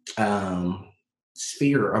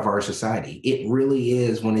sphere of our society. It really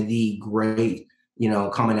is one of the great,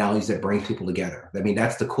 commonalities that bring people together. I mean,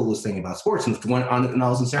 that's the coolest thing about sports. And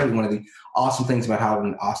all sincerity, one of the awesome things about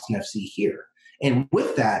having Austin FC here. And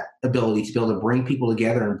with that ability to be able to bring people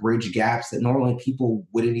together and bridge gaps that normally people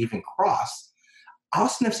wouldn't even cross,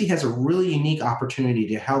 Austin FC has a really unique opportunity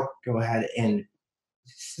to help go ahead and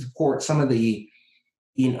support some of the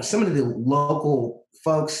local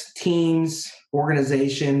folks, teams,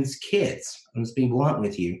 organizations, kids, I'm just being blunt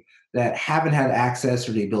with you, that haven't had access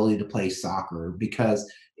or the ability to play soccer,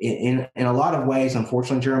 because in a lot of ways,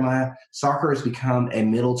 unfortunately, Jeremiah, soccer has become a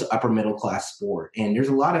middle to upper middle class sport. And there's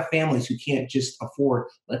a lot of families who can't just afford,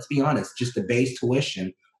 let's be honest, just the base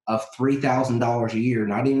tuition of $3,000 a year,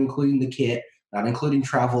 not even including the kit, not including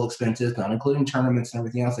travel expenses, not including tournaments and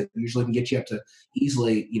everything else that usually can get you up to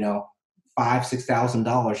easily,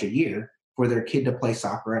 $5,000-$6,000 a year for their kid to play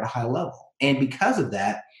soccer at a high level. And because of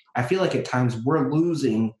that, I feel like at times we're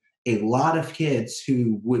losing a lot of kids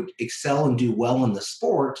who would excel and do well in the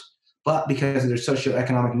sport, but because of their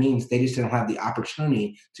socioeconomic means, they just don't have the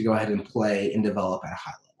opportunity to go ahead and play and develop at a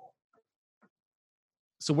high level.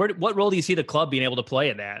 So what role do you see the club being able to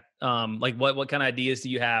play in that? What kind of ideas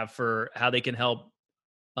do you have for how they can help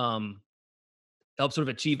sort of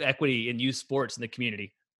achieve equity in youth sports in the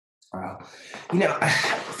community?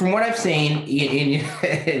 From what I've seen,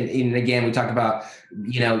 and again, we talked about,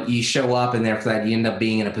 you show up and after that you end up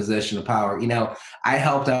being in a position of power.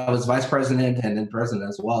 I was vice president and then president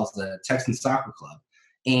as well as the Texan Soccer Club.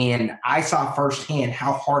 And I saw firsthand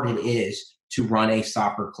how hard it is to run a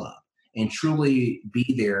soccer club and truly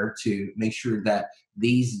be there to make sure that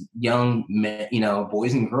these young men,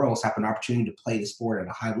 boys and girls have an opportunity to play the sport at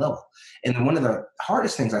a high level. And then one of the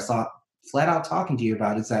hardest things I saw flat out talking to you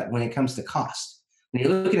about is that when it comes to cost, when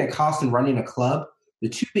you're looking at cost and running a club, the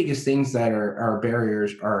two biggest things that are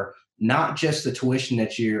barriers are not just the tuition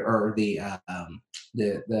that or the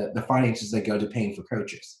finances that go to paying for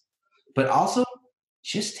coaches, but also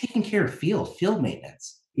just taking care of field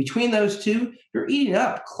maintenance. Between those two, you're eating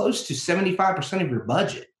up close to 75% of your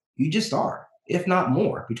budget. You just are, if not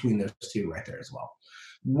more, between those two right there as well.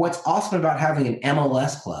 What's awesome about having an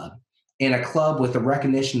MLS club and a club with the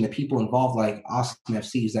recognition that people involved like Austin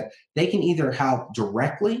FC is that they can either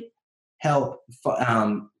directly help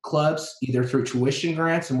clubs either through tuition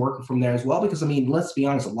grants and working from there as well. Because, let's be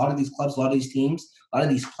honest, a lot of these clubs, a lot of these teams, a lot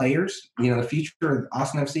of these players, the future of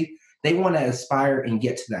Austin FC, they want to aspire and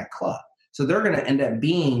get to that club. So they're going to end up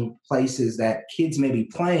being places that kids may be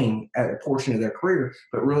playing at a portion of their career,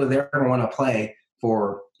 but really they're going to want to play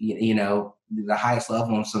for, the highest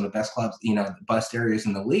level and some of the best clubs, the best areas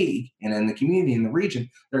in the league and in the community in the region.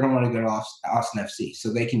 They're going to want to go to Austin FC.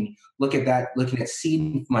 So they can look at that, looking at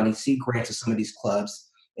seed grants to some of these clubs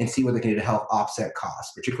and see what they can do to help offset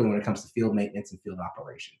costs, particularly when it comes to field maintenance and field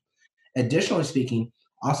operation. Additionally speaking,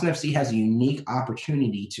 Austin FC has a unique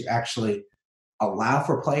opportunity to actually allow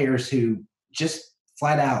for players who just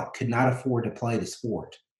flat out could not afford to play the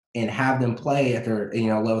sport and have them play at their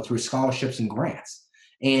level through scholarships and grants.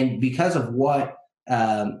 And because of what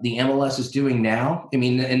the MLS is doing now,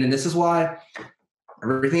 and this is why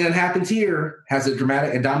everything that happens here has a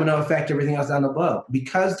domino effect, everything else down the below,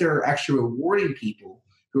 because they're actually rewarding people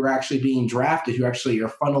who are actually being drafted, who actually are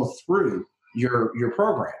funneled through your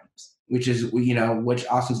programs, which is, which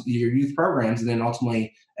also your youth programs, and then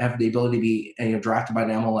ultimately have the ability to be drafted by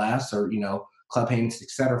the MLS or, club payments, et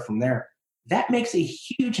cetera, from there. That makes a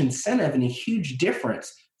huge incentive and a huge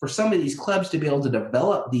difference for some of these clubs to be able to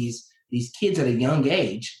develop these kids at a young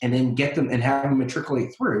age and then get them and have them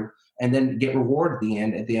matriculate through and then get rewarded at the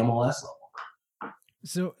end at the MLS level.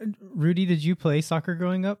 So, Rudy, did you play soccer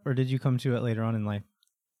growing up or did you come to it later on in life?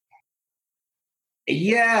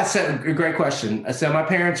 Yeah, so great question. So my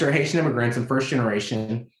parents are Haitian immigrants and first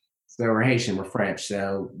generation. So we're Haitian, we're French.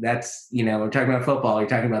 So that's, we're talking about football, you're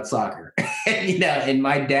talking about soccer. And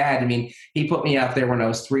my dad, I mean, he put me out there when I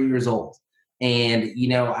was 3 years old. And,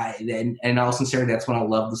 in all sincerity, that's when I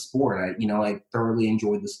loved the sport. I thoroughly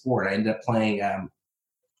enjoyed the sport. I ended up playing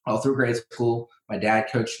all through grade school. My dad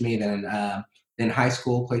coached me. Then high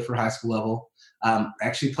school, played for high school level.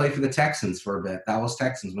 Actually played for the Texans for a bit. Dallas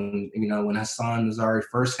Texans, when Hassan Nazari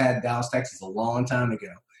first had Dallas Texans a long time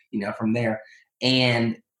ago, from there.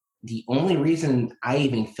 And the only reason I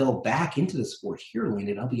even fell back into the sport here,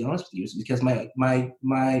 Landon, I'll be honest with you, is because my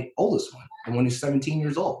oldest one, the one who's 17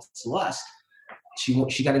 years old, Celeste,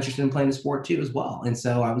 she got interested in playing the sport too as well. And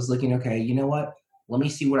so I was looking, okay, you know what? Let me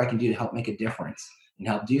see what I can do to help make a difference and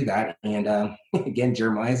help do that. And again,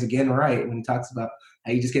 Jeremiah's again right when he talks about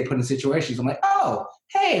how you just get put in situations. I'm like, oh,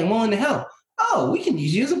 hey, I'm willing to help. Oh, we can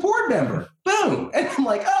use you as a board member. Boom. And I'm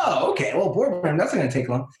like, oh, okay. Well, board member, that's not going to take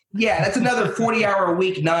long. Yeah, that's another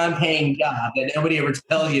 40-hour-a-week non-paying job that nobody ever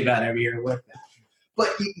tells you about every year with that. But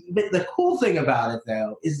the cool thing about it,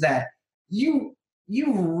 though, is that you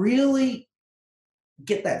really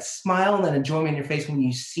get that smile and that enjoyment in your face when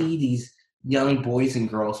you see these young boys and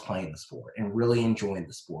girls playing the sport and really enjoying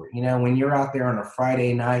the sport. When you're out there on a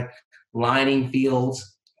Friday night lining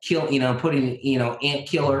fields, putting, ant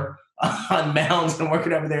killer on mounds and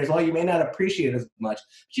working over there as well, you may not appreciate it as much.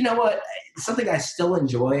 But you know what? Something I still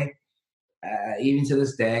enjoy, even to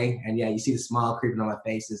this day, and yeah, you see the smile creeping on my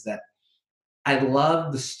face, is that I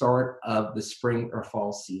love the start of the spring or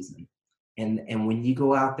fall season. And when you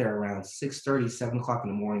go out there around 6:30, 7 o'clock in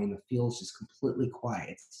the morning, and the field's just completely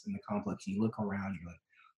quiet in the complex, you look around, you're like,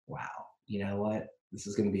 wow, you know what? This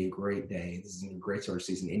is going to be a great day. This is a great sort of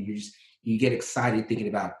season. And you get excited thinking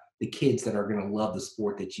about the kids that are going to love the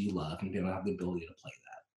sport that you love and going to have the ability to play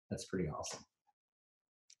that. That's pretty awesome.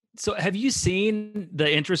 So have you seen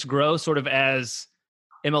the interest grow sort of as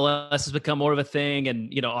MLS has become more of a thing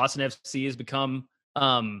and, Austin FC has become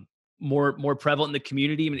more prevalent in the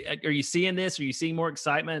community? I mean, are you seeing this? Are you seeing more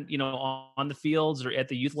excitement, on the fields or at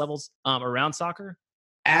the youth levels around soccer?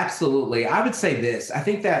 Absolutely. I would say this. I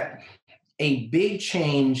think that a big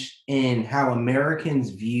change in how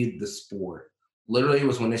Americans viewed the sport literally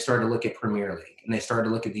was when they started to look at Premier League and they started to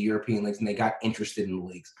look at the European leagues and they got interested in the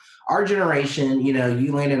leagues. Our generation, you,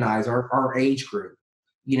 Landon and I's, our age group,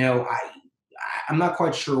 I'm not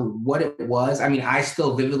quite sure what it was. I mean, I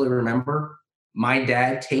still vividly remember my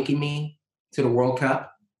dad taking me to the World Cup,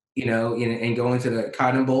 and going to the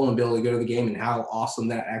Cotton Bowl and be able to go to the game and how awesome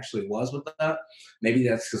that actually was with that. Maybe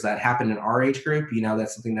that's because that happened in our age group.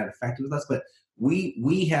 That's something that affected with us. But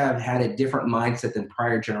we have had a different mindset than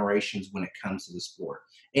prior generations when it comes to the sport.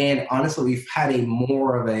 And honestly, we've had a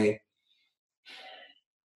more of a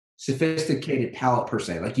sophisticated palate per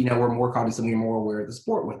se. Like, we're more cognizant, we're more aware of the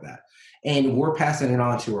sport with that. And we're passing it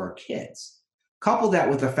on to our kids. Couple that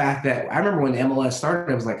with the fact that I remember when the MLS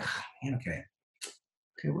started, I was like, oh, man, okay,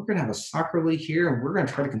 we're going to have a soccer league here and we're going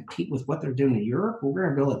to try to compete with what they're doing in Europe. We're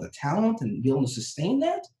going to build up the talent and be able to sustain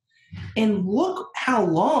that. And look how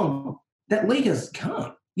long that league has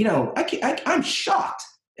come. I'm shocked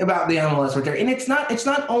about the MLS right there. And it's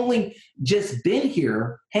not only just been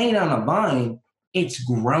here hanging on a vine, it's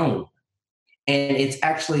grown. And it's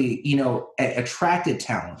actually, attracted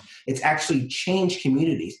talent. It's actually changed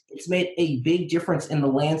communities. It's made a big difference in the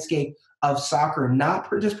landscape of soccer, not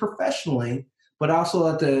just professionally, but also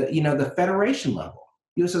at the, the federation level,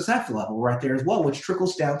 USSF level right there as well, which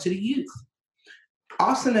trickles down to the youth.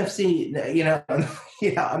 Austin FC,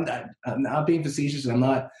 I'm not being facetious. I'm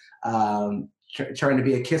not trying to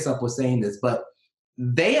be a kiss up with saying this, but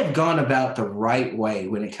they have gone about the right way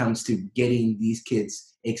when it comes to getting these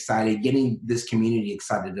kids excited, getting this community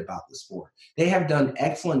excited about the sport. They have done an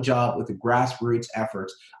excellent job with the grassroots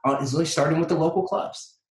efforts, starting with the local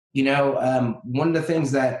clubs. One of the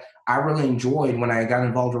things that I really enjoyed when I got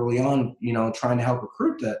involved early on, trying to help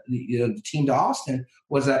recruit the team to Austin,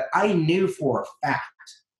 was that I knew for a fact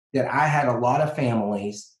that I had a lot of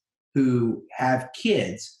families who have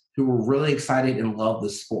kids who were really excited and love the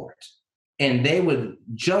sport. And they would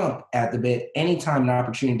jump at the bit anytime an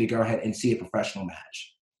opportunity to go ahead and see a professional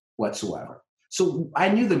match whatsoever. So I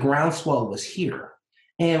knew the groundswell was here.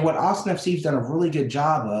 And what Austin FC has done a really good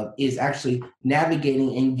job of is actually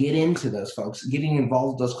navigating and get into those folks, getting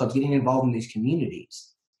involved with those clubs, getting involved in these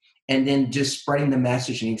communities, and then just spreading the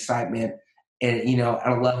message and excitement and, at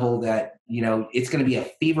a level that, it's going to be a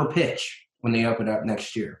fever pitch when they open up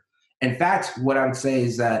next year. In fact, what I would say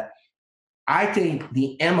is that I think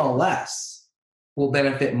the MLS will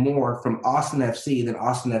benefit more from Austin FC than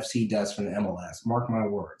Austin FC does from the MLS. Mark my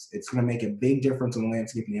words. It's going to make a big difference in the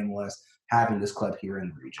landscape in the MLS having this club here in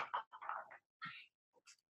the region.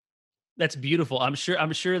 That's beautiful. I'm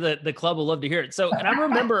sure that the club will love to hear it. So, and I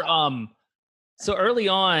remember, so early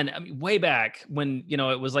on, I mean, way back when,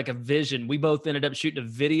 it was like a vision, we both ended up shooting a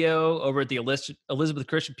video over at the Elizabeth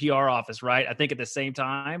Christian PR office, right? I think at the same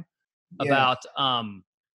time Yeah. about,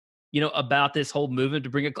 about this whole movement to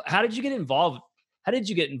bring it. How did you get involved? How did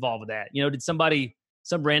you get involved with that? Did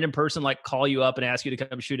some random person like call you up and ask you to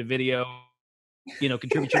come shoot a video,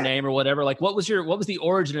 contribute your name or whatever? Like, what was the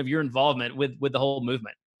origin of your involvement with the whole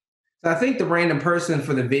movement? So I think the random person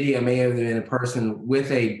for the video may have been a person with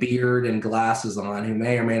a beard and glasses on who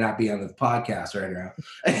may or may not be on the podcast right now,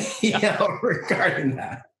 regarding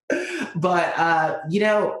that. But,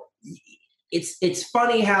 it's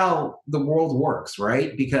funny how the world works,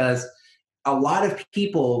 right? Because a lot of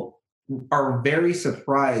people are very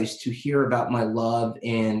surprised to hear about my love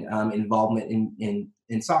and involvement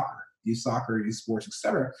in soccer. Youth soccer, youth sports,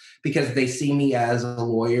 etc., because they see me as a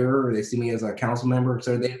lawyer or they see me as a council member,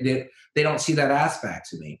 so they don't see that aspect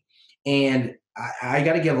to me. And I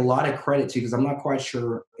got to give a lot of credit to, because I'm not quite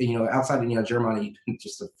sure, outside of Germany, you've been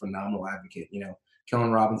just a phenomenal advocate.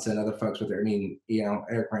 Kellen Robinson, other folks with there. I mean,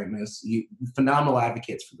 Eric Ramus, phenomenal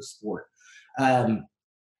advocates for the sport.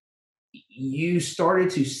 You started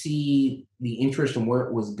to see the interest in where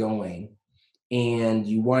it was going, and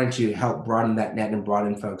you wanted to help broaden that net and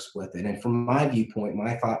broaden folks with it. And from my viewpoint,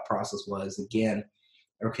 my thought process was, again,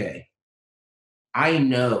 okay, I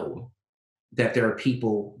know that there are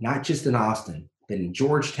people, not just in Austin, but in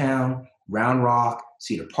Georgetown, Round Rock,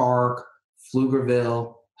 Cedar Park,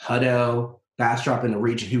 Pflugerville, Hutto, Bastrop in the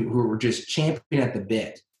region who were just championing at the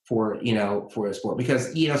bit for a sport.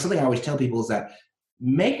 Because, something I always tell people is that,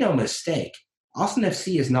 make no mistake, Austin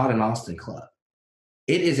FC is not an Austin club.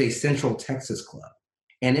 It is a Central Texas club,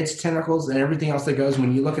 and its tentacles and everything else that goes.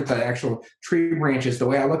 When you look at the actual tree branches, the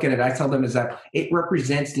way I look at it, I tell them is that it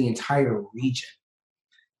represents the entire region.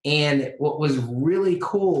 And what was really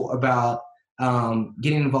cool about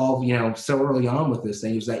getting involved, so early on with this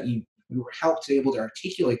thing is that you were helped to able to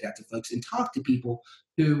articulate that to folks and talk to people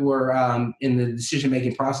who were in the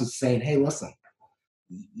decision-making process, saying, hey, listen,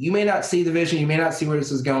 you may not see the vision, you may not see where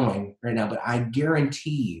this is going right now, but I guarantee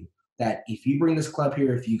you that if you bring this club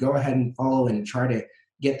here, if you go ahead and follow and try to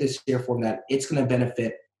get this here for them, that it's going to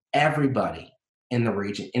benefit everybody in the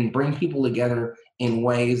region and bring people together in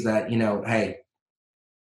ways that, hey,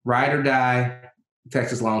 ride or die,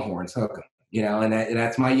 Texas Longhorns, hook 'em, and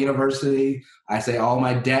that's my university. I say all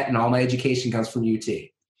my debt and all my education comes from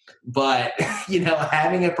UT. But,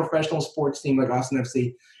 having a professional sports team like Austin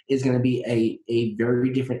FC is going to be a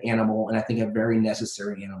very different animal, and I think a very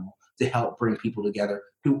necessary animal to help bring people together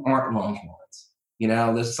who aren't Longhorns.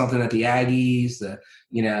 This is something that the Aggies,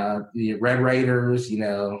 the Red Raiders,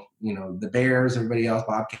 the Bears, everybody else,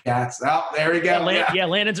 Bobcats. Oh, there we go. Yeah,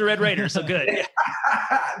 Landon's a Red Raider, so good.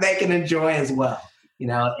 They can enjoy as well.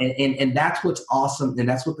 And that's what's awesome, and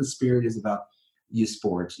that's what the spirit is about youth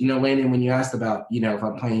sports. Landon, when you asked about, if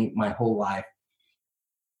I'm playing my whole life,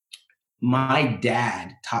 my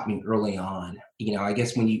dad taught me early on, I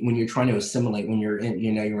guess when you're trying to assimilate, when you're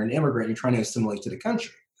you're an immigrant, you're trying to assimilate to the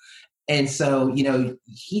country. And so,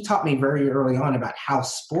 he taught me very early on about how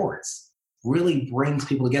sports really brings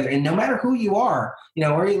people together. And no matter who you are,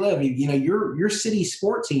 where you live, your city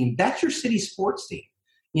sport team, that's your city sports team.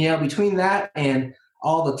 Between that and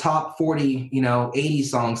all the top 40, 80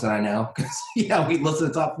 songs that I know, because, we listen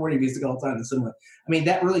to top 40 music all the time.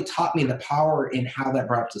 That really taught me the power in how that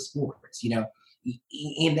brought to sports,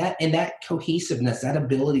 in that cohesiveness, that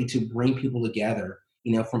ability to bring people together,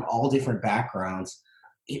 from all different backgrounds.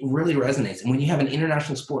 It really resonates. And when you have an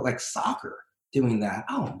international sport like soccer doing that,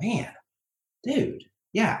 oh man, dude.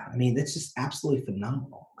 Yeah. That's just absolutely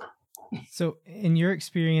phenomenal. So in your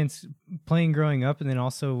experience playing growing up and then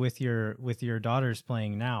also with your daughters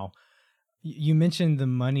playing now, you mentioned the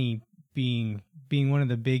money being one of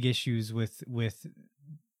the big issues with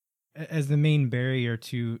as the main barrier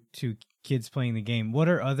to kids playing the game. What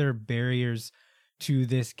are other barriers to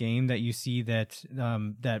this game that you see that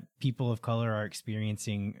that people of color are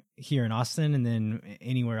experiencing here in Austin and then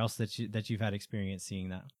anywhere else that you've had experience seeing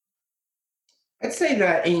that? I'd say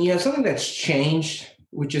that, and something that's changed,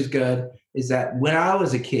 which is good, is that when I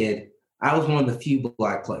was a kid, I was one of the few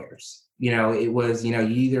black players. It was,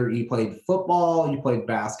 you played football, you played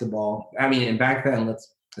basketball. And back then,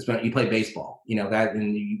 you played baseball.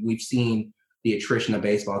 We've seen the attrition of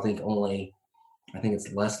baseball. I think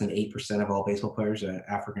it's less than 8% of all baseball players are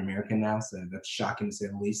African American now. So that's shocking to say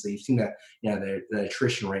the least. So you've seen that, the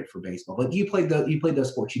attrition rate for baseball. But you played those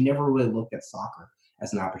sports. You never really looked at soccer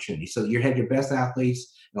as an opportunity. So you had your best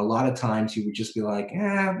athletes, and a lot of times you would just be like,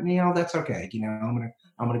 that's okay. I'm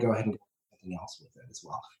gonna go ahead and go everything else with it as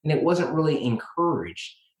well. And it wasn't really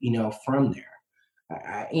encouraged, from there.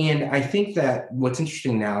 And I think that what's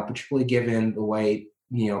interesting now, particularly given the way,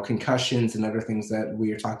 concussions and other things that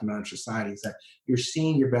we are talking about in society, is that you're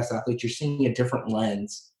seeing your best athletes, you're seeing a different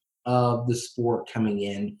lens of the sport coming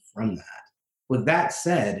in from that. With that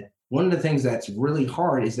said, one of the things that's really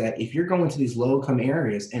hard is that if you're going to these low-income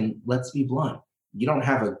areas, and let's be blunt, you don't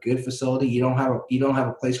have a good facility, you don't have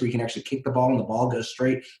a place where you can actually kick the ball and the ball goes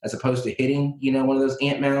straight, as opposed to hitting, one of those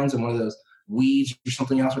ant mounds and one of those weeds or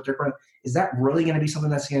something else with different. Is that really going to be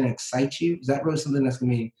something that's going to excite you? Is that really something that's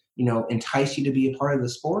going to be, entice you to be a part of the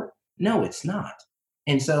sport? No, it's not.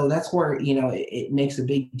 And so that's where, it makes a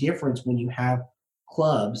big difference when you have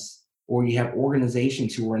clubs or you have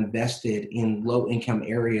organizations who are invested in low income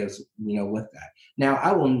areas, with that. Now,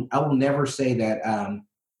 I will never say that,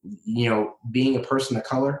 being a person of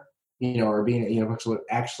color, or being,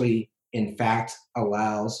 actually in fact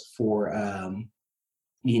allows for, or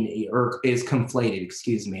is conflated,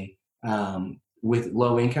 with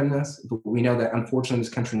low incomeness. But we know that unfortunately in this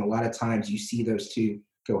country, and a lot of times you see those two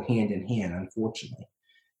go hand in hand, unfortunately.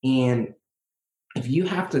 And if you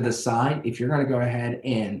have to decide if you're going to go ahead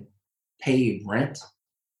and pay rent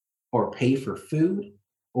or pay for food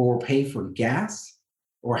or pay for gas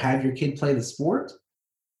or have your kid play the sport,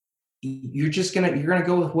 you're going to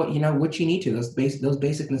go with what you need to, those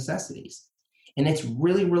basic necessities. And it's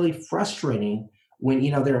really, really frustrating when,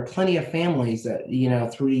 there are plenty of families that,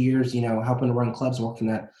 through the years, helping to run clubs and work from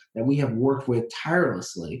that we have worked with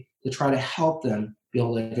tirelessly to try to help them be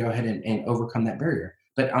able to go ahead and overcome that barrier.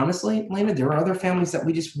 But honestly, Lena, there are other families that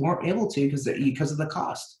we just weren't able to because of the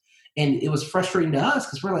cost. And it was frustrating to us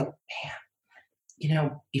because we're like,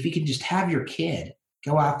 man, if you could just have your kid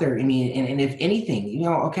go out there, and if anything,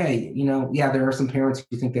 okay, there are some parents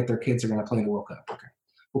who think that their kids are going to play in the World Cup. Okay.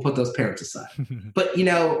 We'll put those parents aside.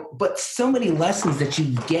 But so many lessons that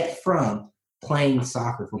you get from playing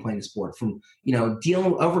soccer, from playing the sport, from,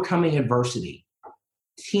 overcoming adversity,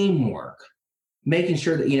 teamwork, making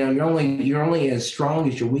sure that, you're only as strong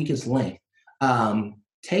as your weakest link,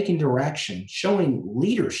 taking direction, showing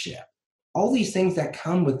leadership, all these things that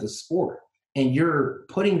come with the sport. And you're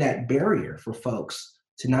putting that barrier for folks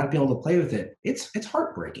to not be able to play with it. It's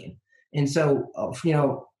heartbreaking. And so,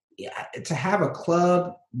 to have a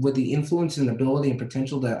club with the influence and ability and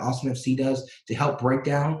potential that Austin FC does to help break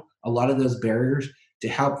down a lot of those barriers, to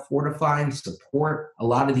help fortify and support a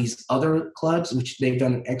lot of these other clubs, which they've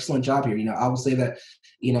done an excellent job here. I will say that,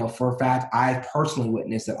 for a fact, I personally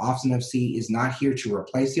witnessed that Austin FC is not here to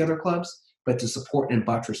replace the other clubs, but to support and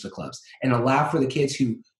buttress the clubs and allow for the kids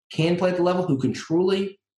who can play at the level, who can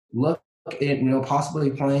truly look at,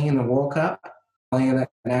 possibly playing in the World Cup, playing at that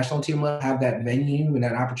national team level, have that venue and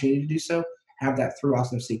that opportunity to do so, have that through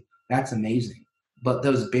Austin FC. That's amazing. But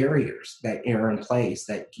those barriers that are in place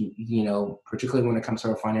that, particularly when it comes to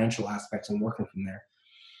our financial aspects and working from there,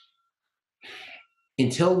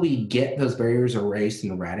 until we get those barriers erased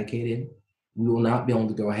and eradicated, we will not be able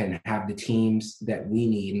to go ahead and have the teams that we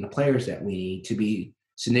need and the players that we need to be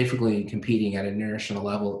significantly competing at an international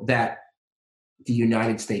level that the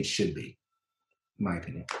United States should be, in my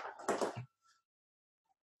opinion.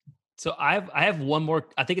 So I have one more.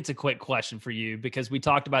 I think it's a quick question for you because we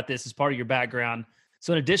talked about this as part of your background.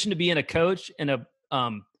 So in addition to being a coach and a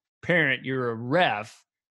parent, you're a ref,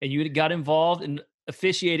 and you got involved in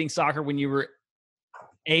officiating soccer when you were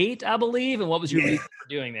 8, I believe. And what was your reason for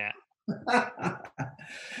doing that?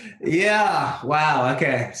 Yeah. Wow.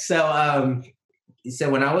 Okay. So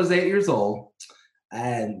when I was 8 years old,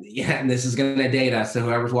 and this is going to date us. So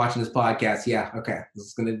whoever's watching this podcast, this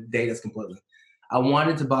is going to date us completely. I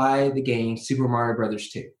wanted to buy the game Super Mario Brothers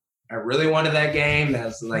 2. I really wanted that game. That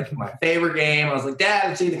was like my favorite game. I was like,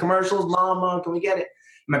 Dad, I see the commercials. Mom, can we get it?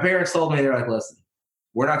 My parents told me, they're like, listen,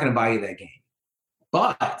 we're not going to buy you that game.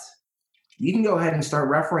 But you can go ahead and start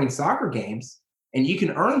refereeing soccer games and you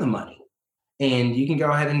can earn the money. And you can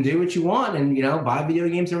go ahead and do what you want and, buy video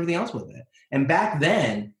games and everything else with it. And back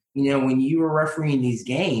then, when you were refereeing these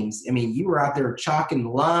games, you were out there chalking the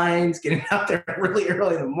lines, getting out there really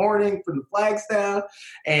early in the morning from the Flagstaff.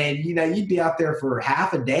 And, you'd be out there for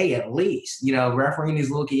half a day at least, refereeing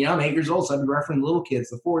these little kids. I'm 8 years old, so I'd be refereeing little kids,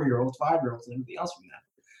 the 4-year-olds, 5-year-olds, and everything else from that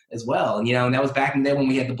as well. And, and that was back in the day when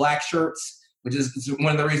we had the black shirts, which is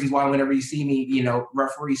one of the reasons why whenever you see me,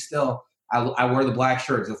 referee still, I wear the black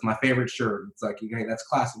shirts. That's my favorite shirt. It's like, okay, that's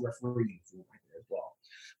classic referee uniform right there as well.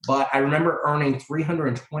 But I remember earning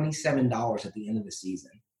 $327 at the end of the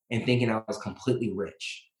season and thinking I was completely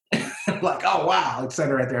rich. Like, oh, wow, et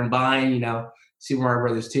cetera, right there, and buying, Super Mario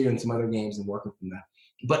Brothers 2 and some other games and working from that.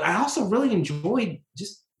 But I also really enjoyed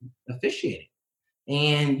just officiating.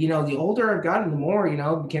 And, the older I've gotten, the more,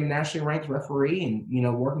 became a nationally ranked referee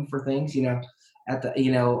and, working for things, at the,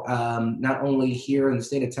 not only here in the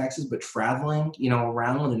state of Texas, but traveling,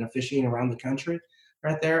 around and officiating around the country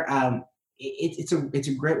right there. It's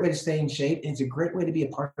a great way to stay in shape. And it's a great way to be a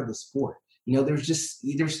part of the sport. There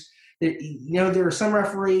are some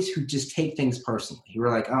referees who just take things personally. Who are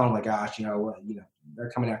like, oh my gosh,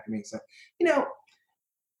 they're coming after me. So,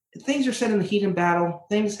 things are said in the heat of battle,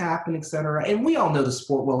 things happen, et cetera. And we all know the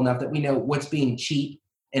sport well enough that we know what's being cheap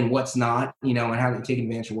and what's not, and how to take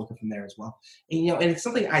advantage of working from there as well. And, and it's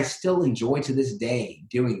something I still enjoy to this day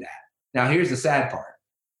doing that. Now, here's the sad part.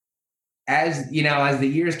 As the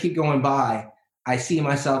years keep going by, I see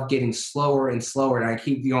myself getting slower and slower, and I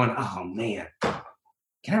keep going, oh man,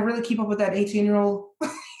 can I really keep up with that 18-year-old?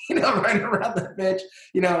 Running around the pitch.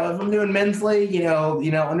 If I'm doing men's league,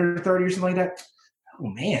 under 30 or something like that. Oh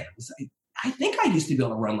man, I think I used to be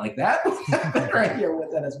able to run like that right here with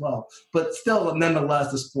that as well. But still,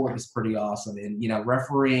 nonetheless, the sport is pretty awesome. And,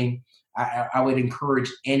 refereeing, I would encourage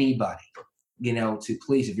anybody, to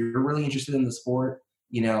please, if you're really interested in the sport,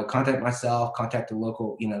 contact myself, contact the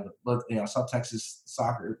local, South Texas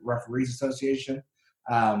Soccer Referees Association.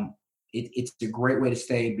 It's a great way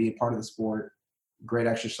to be a part of the sport, great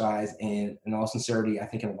exercise, and in all sincerity, I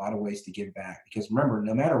think in a lot of ways to give back. Because remember,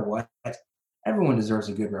 no matter what, everyone deserves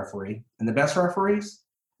a good referee. And the best referees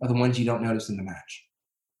are the ones you don't notice in the match.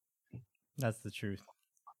 That's the truth.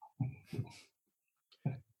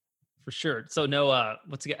 For sure. So no,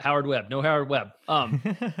 Howard Webb. No Howard Webb.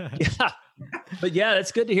 Yeah. But yeah,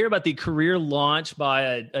 it's good to hear about the career launch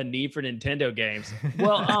by a need for Nintendo games.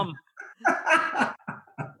 Well,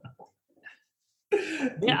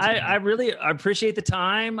 yeah, I really appreciate the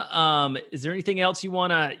time. Is there anything else you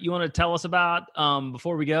wanna tell us about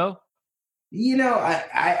before we go?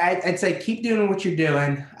 I'd say keep doing what you're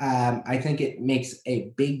doing. I think it makes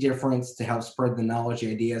a big difference to help spread the knowledge,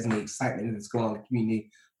 the ideas, and the excitement that's going on in the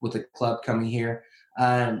community with the club coming here.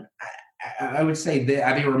 I would say that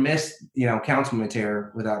I'd be remiss, Councilman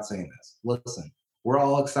Metayer, without saying this. Listen, we're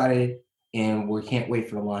all excited and we can't wait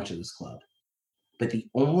for the launch of this club. But the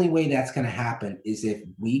only way that's going to happen is if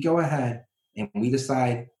we go ahead and we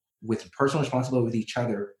decide with personal responsibility with each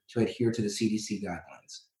other to adhere to the CDC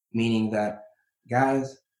guidelines. Meaning that,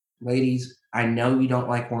 guys, ladies, I know you don't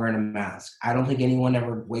like wearing a mask. I don't think anyone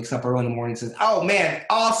ever wakes up early in the morning and says, oh, man,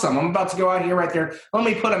 awesome. I'm about to go out here right there. Let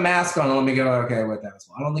me put a mask on and let me go, okay, with that as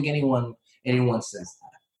well. I don't think anyone says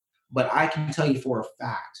that. But I can tell you for a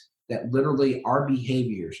fact that literally our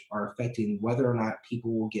behaviors are affecting whether or not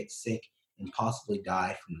people will get sick and possibly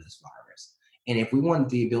die from this virus. And if we want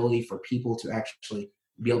the ability for people to actually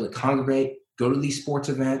be able to congregate, go to these sports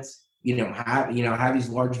events, have these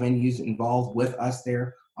large venues involved with us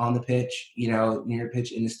there on the pitch, near the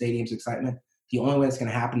pitch in the stadium's excitement. The only way it's going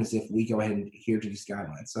to happen is if we go ahead and adhere to these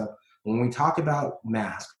guidelines. So when we talk about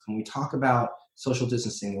masks, when we talk about social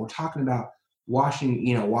distancing, we're talking about washing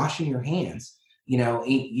your hands.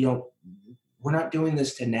 We're not doing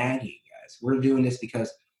this to nag you guys. We're doing this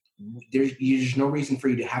because there's no reason for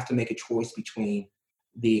you to have to make a choice between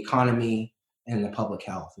the economy and the public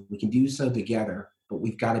health. We can do so together, but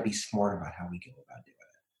we've got to be smart about how we go about doing it.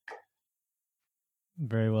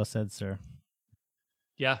 Very well said, sir.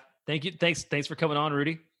 Yeah. Thank you. Thanks for coming on,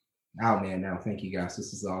 Rudy. Oh man, no, thank you guys.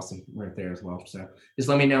 This is awesome right there as well. So just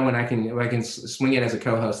let me know when I can swing it as a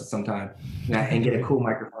co-host at some time and get a cool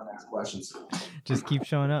microphone to ask questions. Just keep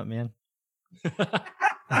showing up, man.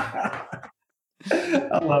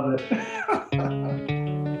 I love it.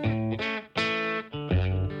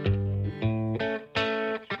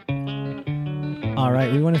 All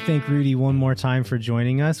right, we want to thank Rudy one more time for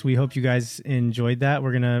joining us. We hope you guys enjoyed that.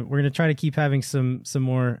 We're gonna try to keep having some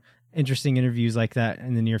more interesting interviews like that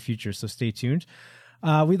in the near future, so stay tuned.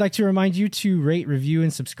 We'd like to remind you to rate, review,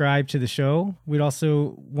 and subscribe to the show. We'd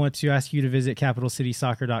also want to ask you to visit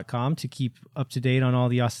capitalcitysoccer.com to keep up to date on all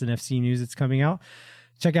the Austin FC news that's coming out.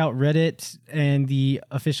 Check out Reddit and the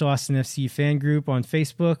official Austin FC fan group on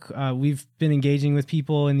Facebook. We've been engaging with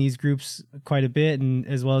people in these groups quite a bit, and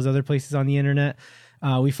as well as other places on the internet.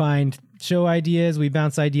 We find show ideas. We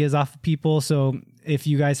bounce ideas off of people. So if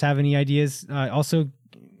you guys have any ideas, also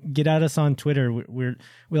get at us on Twitter. We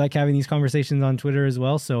like having these conversations on Twitter as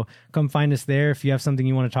well. So come find us there. If you have something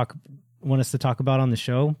you want us to talk about on the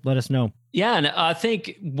show, let us know. Yeah, and I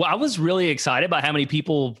think I was really excited by how many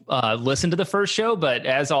people listened to the first show. But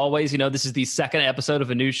as always, this is the second episode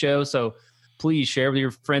of a new show, so please share with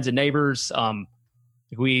your friends and neighbors.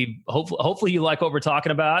 We hopefully you like what we're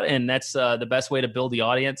talking about, and that's the best way to build the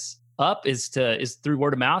audience up is through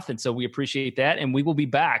word of mouth. And so we appreciate that. And we will be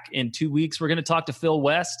back in 2 weeks. We're going to talk to Phil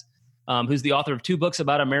West who's the author of 2 books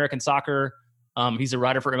about American soccer. He's a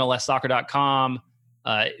writer for MLSsoccer.com.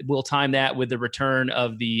 We'll time that with the return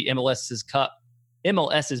of the MLS's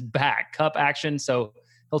back Cup action. So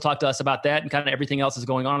he'll talk to us about that and kind of everything else is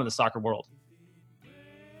going on in the soccer world.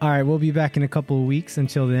 All right, we'll be back in a couple of weeks.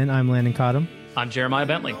 Until then, I'm Landon Cottam. I'm Jeremiah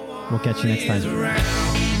Bentley. We'll catch you next time.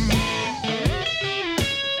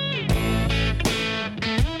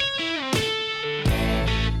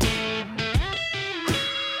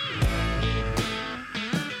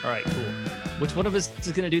 All right, cool. Which one of us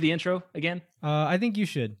is going to do the intro again? I think you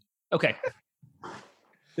should. Okay.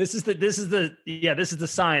 This is the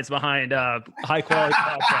science behind high quality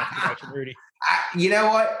podcast production, Rudy. You know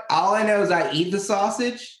what? All I know is I eat the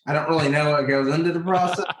sausage. I don't really know what goes into the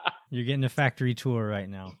process. You're getting a factory tour right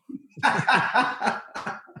now.